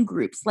Zoom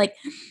groups, like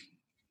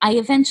I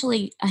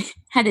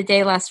had a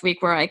day last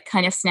week where I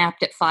kind of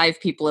snapped at 5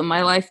 people in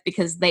my life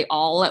because they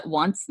all at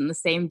once in the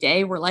same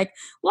day were like,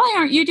 why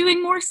aren't you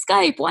doing more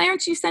Skype? Why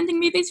aren't you sending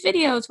me these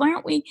videos? Why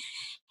aren't we?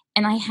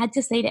 And I had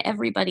to say to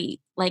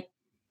everybody, like,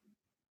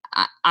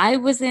 I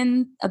was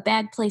in a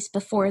bad place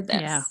before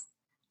this.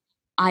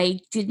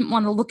 I didn't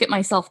want to look at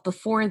myself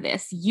before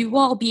this. You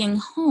all being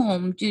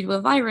home due to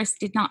a virus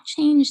did not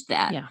change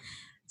that.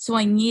 So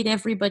I need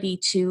everybody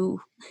to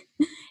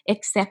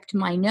accept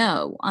my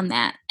no on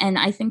that. And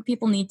I think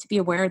people need to be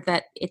aware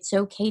that it's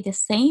okay to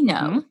say no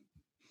Mhm.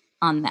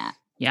 on that.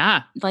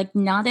 Yeah. Like,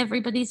 not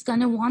everybody's going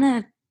to want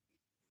to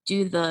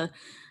do the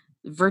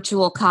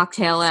virtual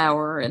cocktail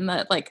hour and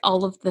the, like,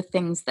 all of the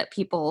things that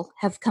people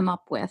have come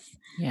up with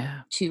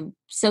Yeah. to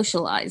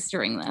socialize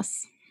during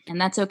this. And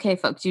that's okay,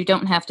 folks. You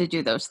don't have to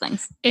do those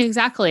things.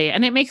 Exactly.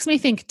 And it makes me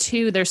think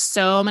too, there's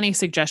so many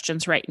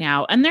suggestions right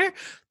now. And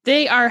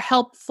they are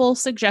helpful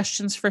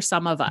suggestions for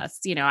some of us.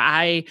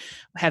 I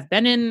have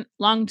been in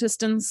long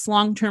distance,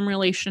 long-term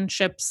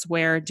relationships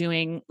where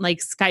doing like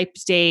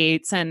Skype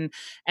dates and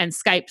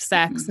Skype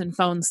sex Mhm. and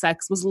phone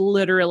sex was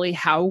literally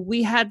how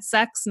we had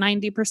sex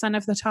 90%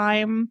 of the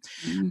time.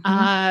 Mhm.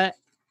 Uh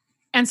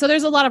and so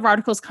there's a lot of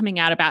articles coming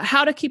out about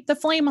how to keep the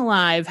flame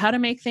alive, how to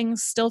make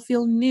things still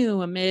feel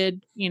new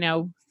amid,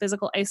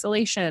 physical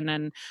isolation.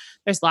 And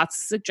there's lots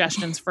of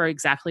suggestions for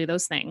exactly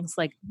those things,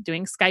 like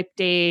doing Skype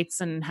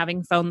dates and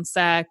having phone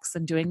sex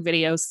and doing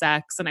video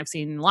sex. And I've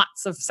seen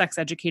lots of sex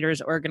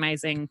educators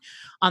organizing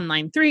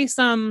online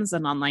threesomes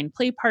and online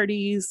play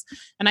parties.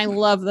 And I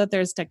love that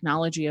there's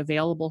technology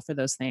available for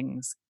those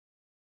things.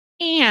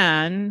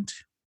 And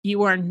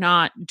you are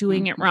not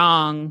doing it Mhm.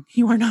 wrong.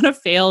 You are not a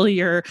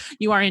failure.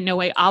 You are in no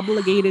way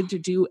obligated to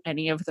do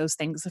any of those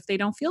things if they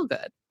don't feel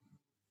good.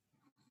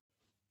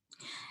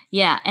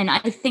 Yeah, and I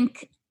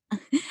think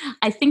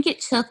I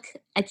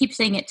keep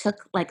saying it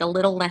took like a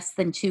little less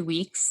than 2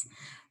 weeks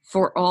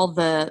for all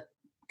the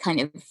kind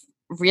of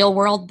real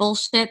world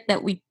bullshit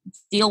that we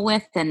deal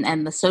with,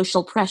 and the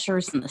social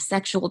pressures and the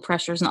sexual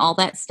pressures and all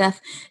that stuff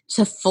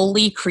to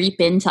fully creep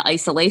into Yep.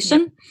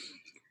 isolation.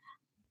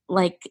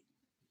 Like,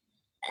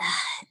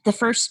 the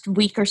first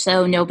week or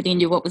so, nobody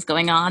knew what was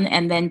going on,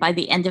 and then by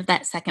the end of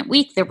that second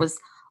week, there was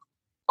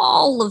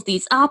all of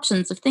these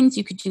options of things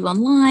you could do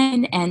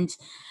online, and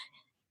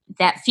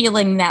that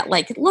feeling that,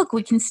 like, look,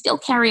 we can still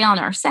carry on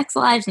our sex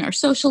lives and our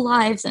social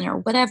lives and our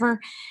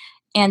whatever.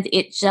 And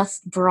it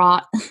just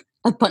brought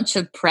a bunch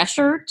of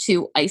pressure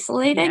to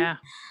isolating. Yeah.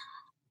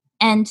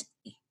 And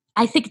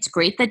I think it's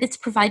great that it's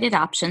provided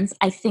options.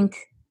 I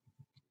think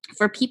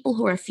for people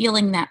who are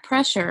feeling that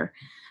pressure,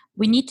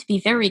 we need to be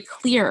very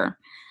clear.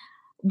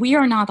 We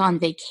are not on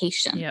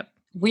vacation. Yep.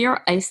 We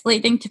are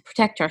isolating to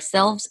protect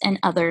ourselves and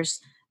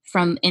others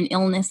from an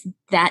illness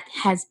that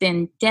has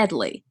been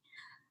deadly.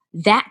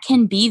 That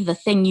can be the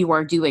thing you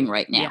are doing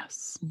right now.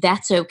 Yes.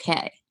 That's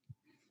okay.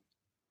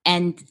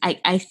 And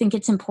I think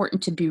it's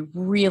important to be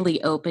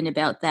really open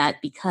about that,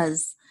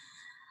 because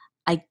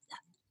I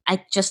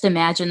I just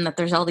imagine that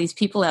there's all these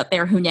people out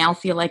there who now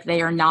feel like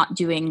they are not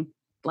doing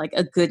like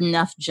a good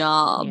enough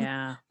job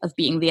Yeah. of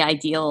being the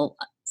ideal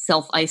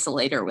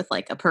self-isolator with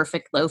like a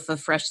perfect loaf of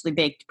freshly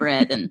baked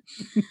bread and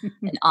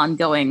an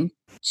ongoing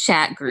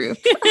chat group.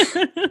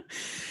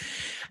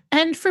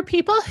 And for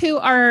people who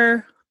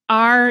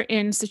are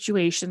in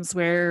situations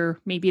where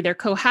maybe they're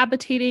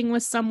cohabitating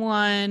with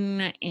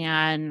someone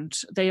and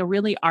they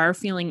really are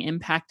feeling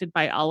impacted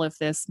by all of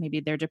this, maybe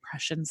their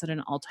depression's at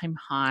an all-time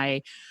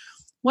high.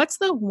 What's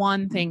the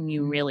one thing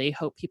you Mhm. really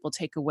hope people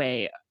take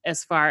away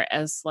as far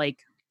as like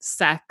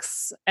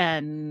sex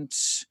and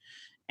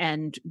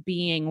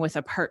being with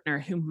a partner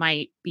who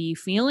might be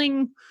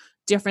feeling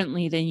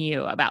differently than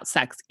you about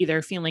sex,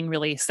 either feeling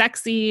really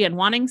sexy and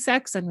wanting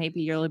sex and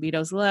maybe your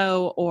libido's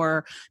low,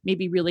 or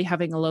maybe really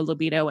having a low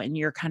libido and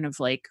you're kind of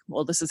like,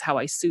 well, this is how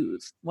I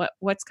soothe.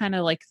 What's kind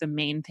of like the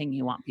main thing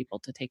you want people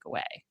to take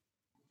away?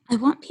 I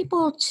want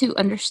people to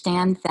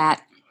understand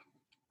that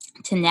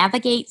to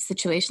navigate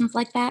situations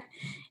like that,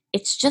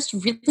 it's just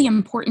really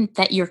important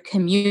that you're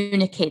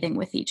communicating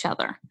with each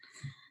other.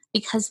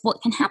 Because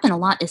what can happen a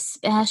lot,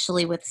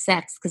 especially with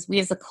sex, because we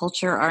as a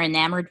culture are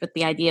enamored with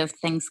the idea of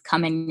things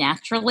coming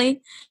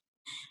naturally.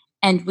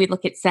 And we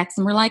look at sex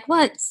and we're like,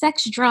 what?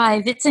 Sex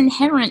drive, it's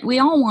inherent. We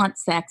all want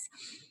sex.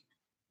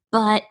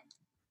 But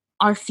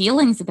our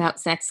feelings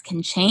about sex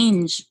can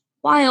change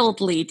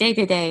wildly day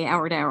to day,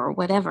 hour to hour,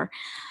 whatever.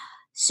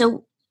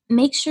 So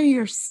make sure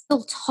you're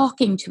still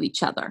talking to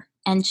each other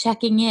and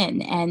checking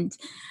in. And,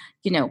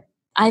 you know,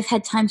 I've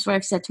had times where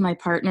I've said to my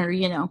partner,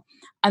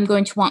 I'm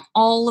going to want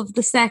all of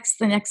the sex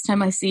the next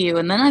time I see you.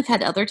 And then I've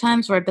had other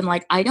times where I've been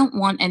like, I don't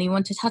want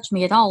anyone to touch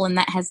me at all. And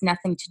that has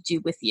nothing to do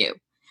with you.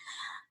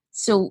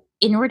 So,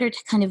 in order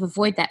to kind of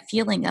avoid that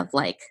feeling of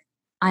like,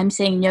 I'm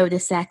saying no to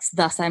sex,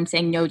 thus I'm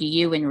saying no to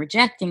you and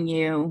rejecting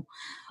you,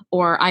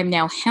 or I'm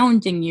now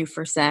hounding you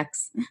for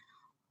sex,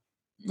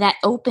 that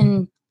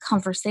open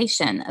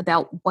conversation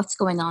about what's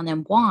going on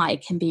and why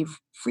can be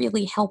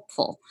really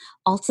helpful.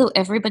 Also,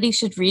 everybody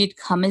should read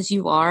Come As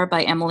You Are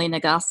by Emily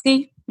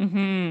Nagoski,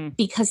 Hmm.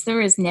 because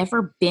there has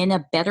never been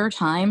a better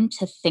time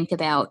to think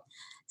about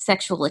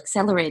sexual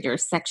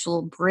accelerators,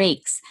 sexual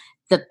breaks,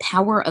 the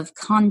power of Yeah.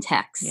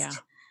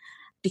 context,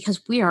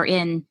 because we are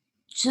in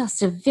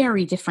just a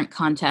very different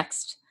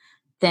context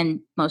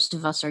than most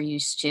of us are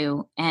used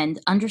to, and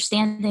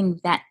understanding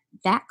that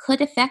that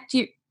could affect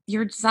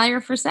your desire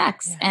for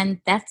sex, Yeah.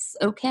 and that's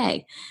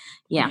okay.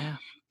 Yeah.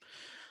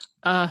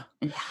 Yeah.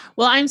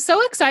 Well, I'm so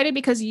excited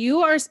because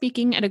you are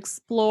speaking at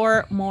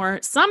Explore More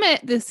Summit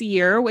this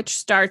year, which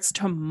starts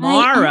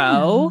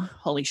tomorrow.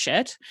 Holy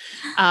shit.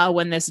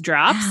 When this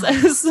drops. Wow.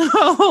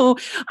 So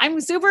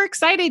I'm super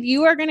excited.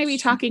 You are going to be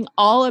talking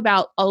all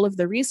about all of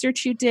the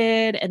research you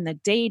did and the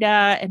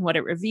data and what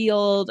it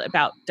revealed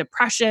about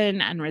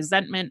depression and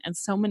resentment and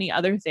so many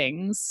other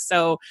things.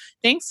 So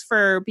thanks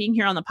for being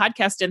here on the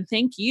podcast, and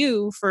thank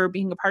you for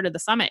being a part of the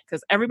summit,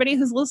 because everybody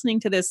who's listening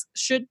to this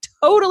should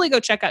totally go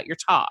check out your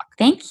talk.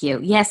 Thank you.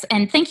 Yes.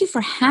 And thank you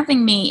for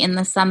having me in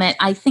the summit.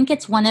 I think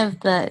it's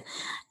I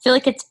feel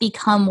like it's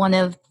become one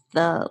of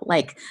the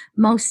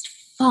most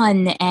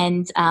fun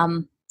and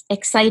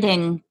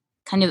exciting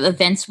kind of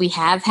events we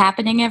have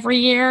happening every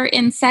year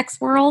in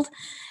sex world,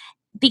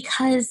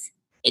 because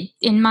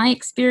in my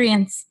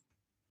experience,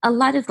 a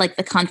lot of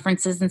the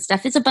conferences and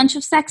stuff is a bunch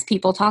of sex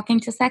people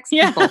talking to sex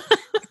people.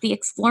 The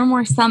Explore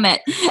More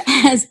Summit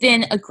has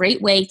been a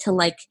great way to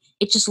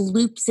it just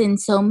loops in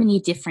so many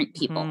different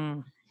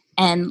people.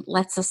 And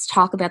lets us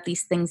talk about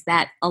these things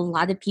that a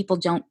lot of people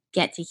don't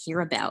get to hear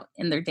about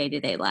in their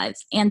day-to-day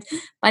lives. And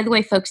by the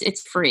way, folks,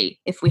 it's free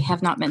if we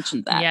have not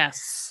mentioned that.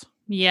 Yes.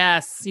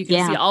 You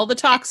can see all the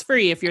talks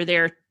free if you're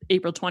there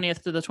April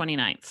 20th to the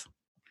 29th.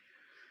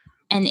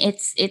 And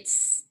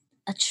it's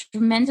a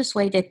tremendous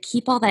way to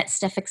keep all that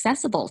stuff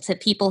accessible to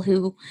people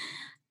who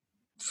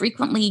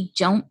frequently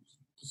don't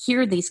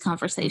hear these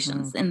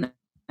conversations in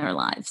their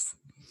lives.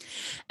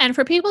 And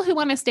for people who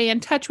want to stay in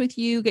touch with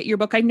you, get your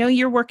book, I know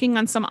you're working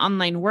on some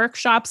online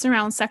workshops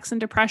around sex and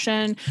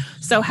depression.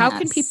 So how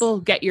can people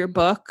get your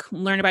book,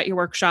 learn about your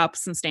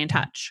workshops, and stay in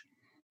touch?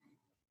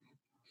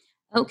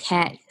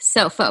 Okay.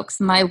 So, folks,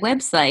 my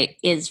website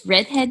is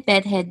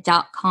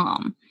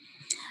redheadbedhead.com.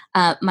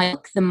 My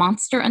book, The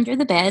Monster Under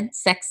the Bed,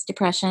 Sex,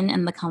 Depression,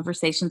 and the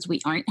Conversations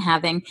We Aren't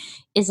Having,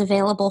 is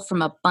available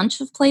from a bunch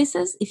of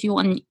places. If you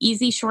want an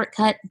easy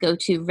shortcut, go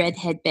to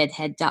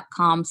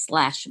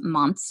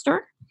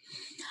redheadbedhead.com/monster.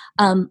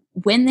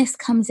 When this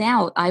comes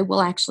out, I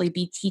will actually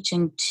be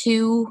teaching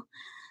 2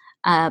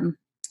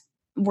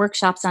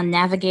 workshops on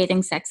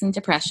navigating sex and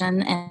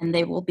depression, and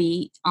they will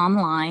be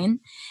online.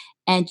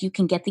 And you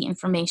can get the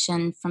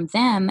information from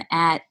them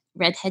at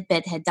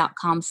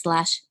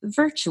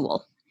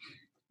redheadbedhead.com/virtual.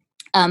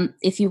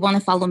 If you want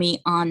to follow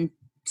me on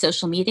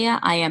social media,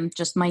 I am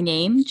just my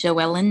name,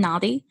 JoEllen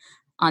Notte,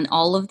 on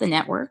all of the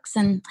networks.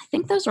 And I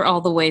think those are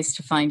all the ways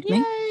to find me.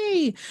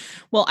 Yay!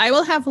 Well, I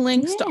will have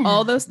links to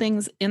all those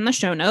things in the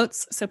show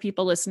notes, so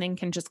people listening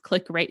can just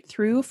click right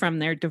through from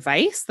their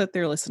device that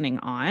they're listening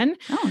on.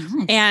 Oh,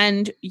 nice.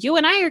 And you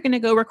and I are going to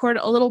go record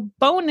a little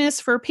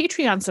bonus for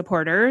Patreon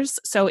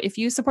supporters. So if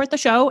you support the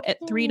show at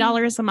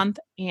 $3 a month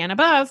and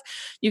above,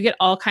 you get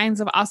all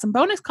kinds of awesome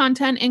bonus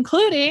content,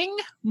 including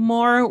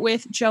more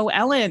with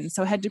JoEllen.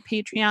 So head to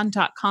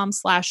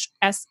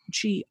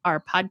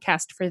patreon.com/SGR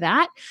podcast for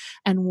that.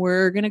 And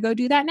we're going to go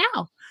do that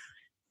now.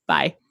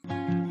 Bye.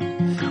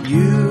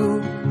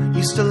 You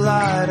used to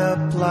light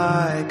up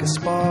like a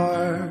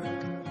spark.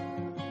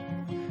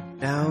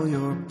 Now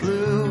you're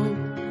blue,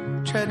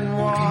 treading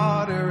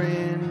water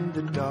in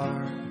the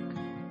dark.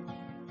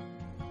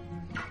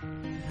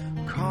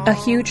 A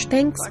huge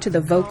thanks to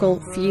the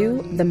Vocal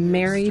Few, the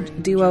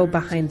married duo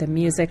behind the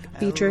music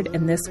featured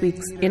in this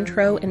week's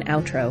intro and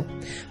outro.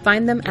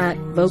 Find them at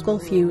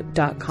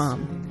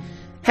vocalfew.com.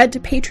 Head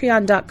to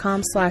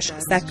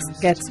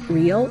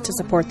patreon.com/sexgetsreal to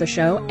support the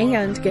show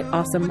and get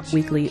awesome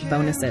weekly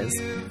bonuses.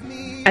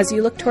 As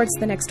you look towards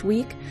the next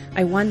week,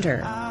 I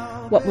wonder,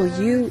 what will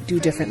you do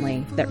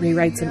differently that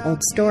rewrites an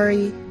old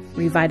story,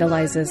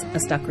 revitalizes a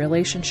stuck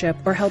relationship,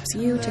 or helps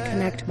you to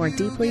connect more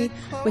deeply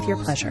with your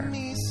pleasure?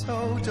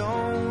 So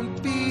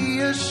don't be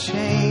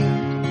ashamed.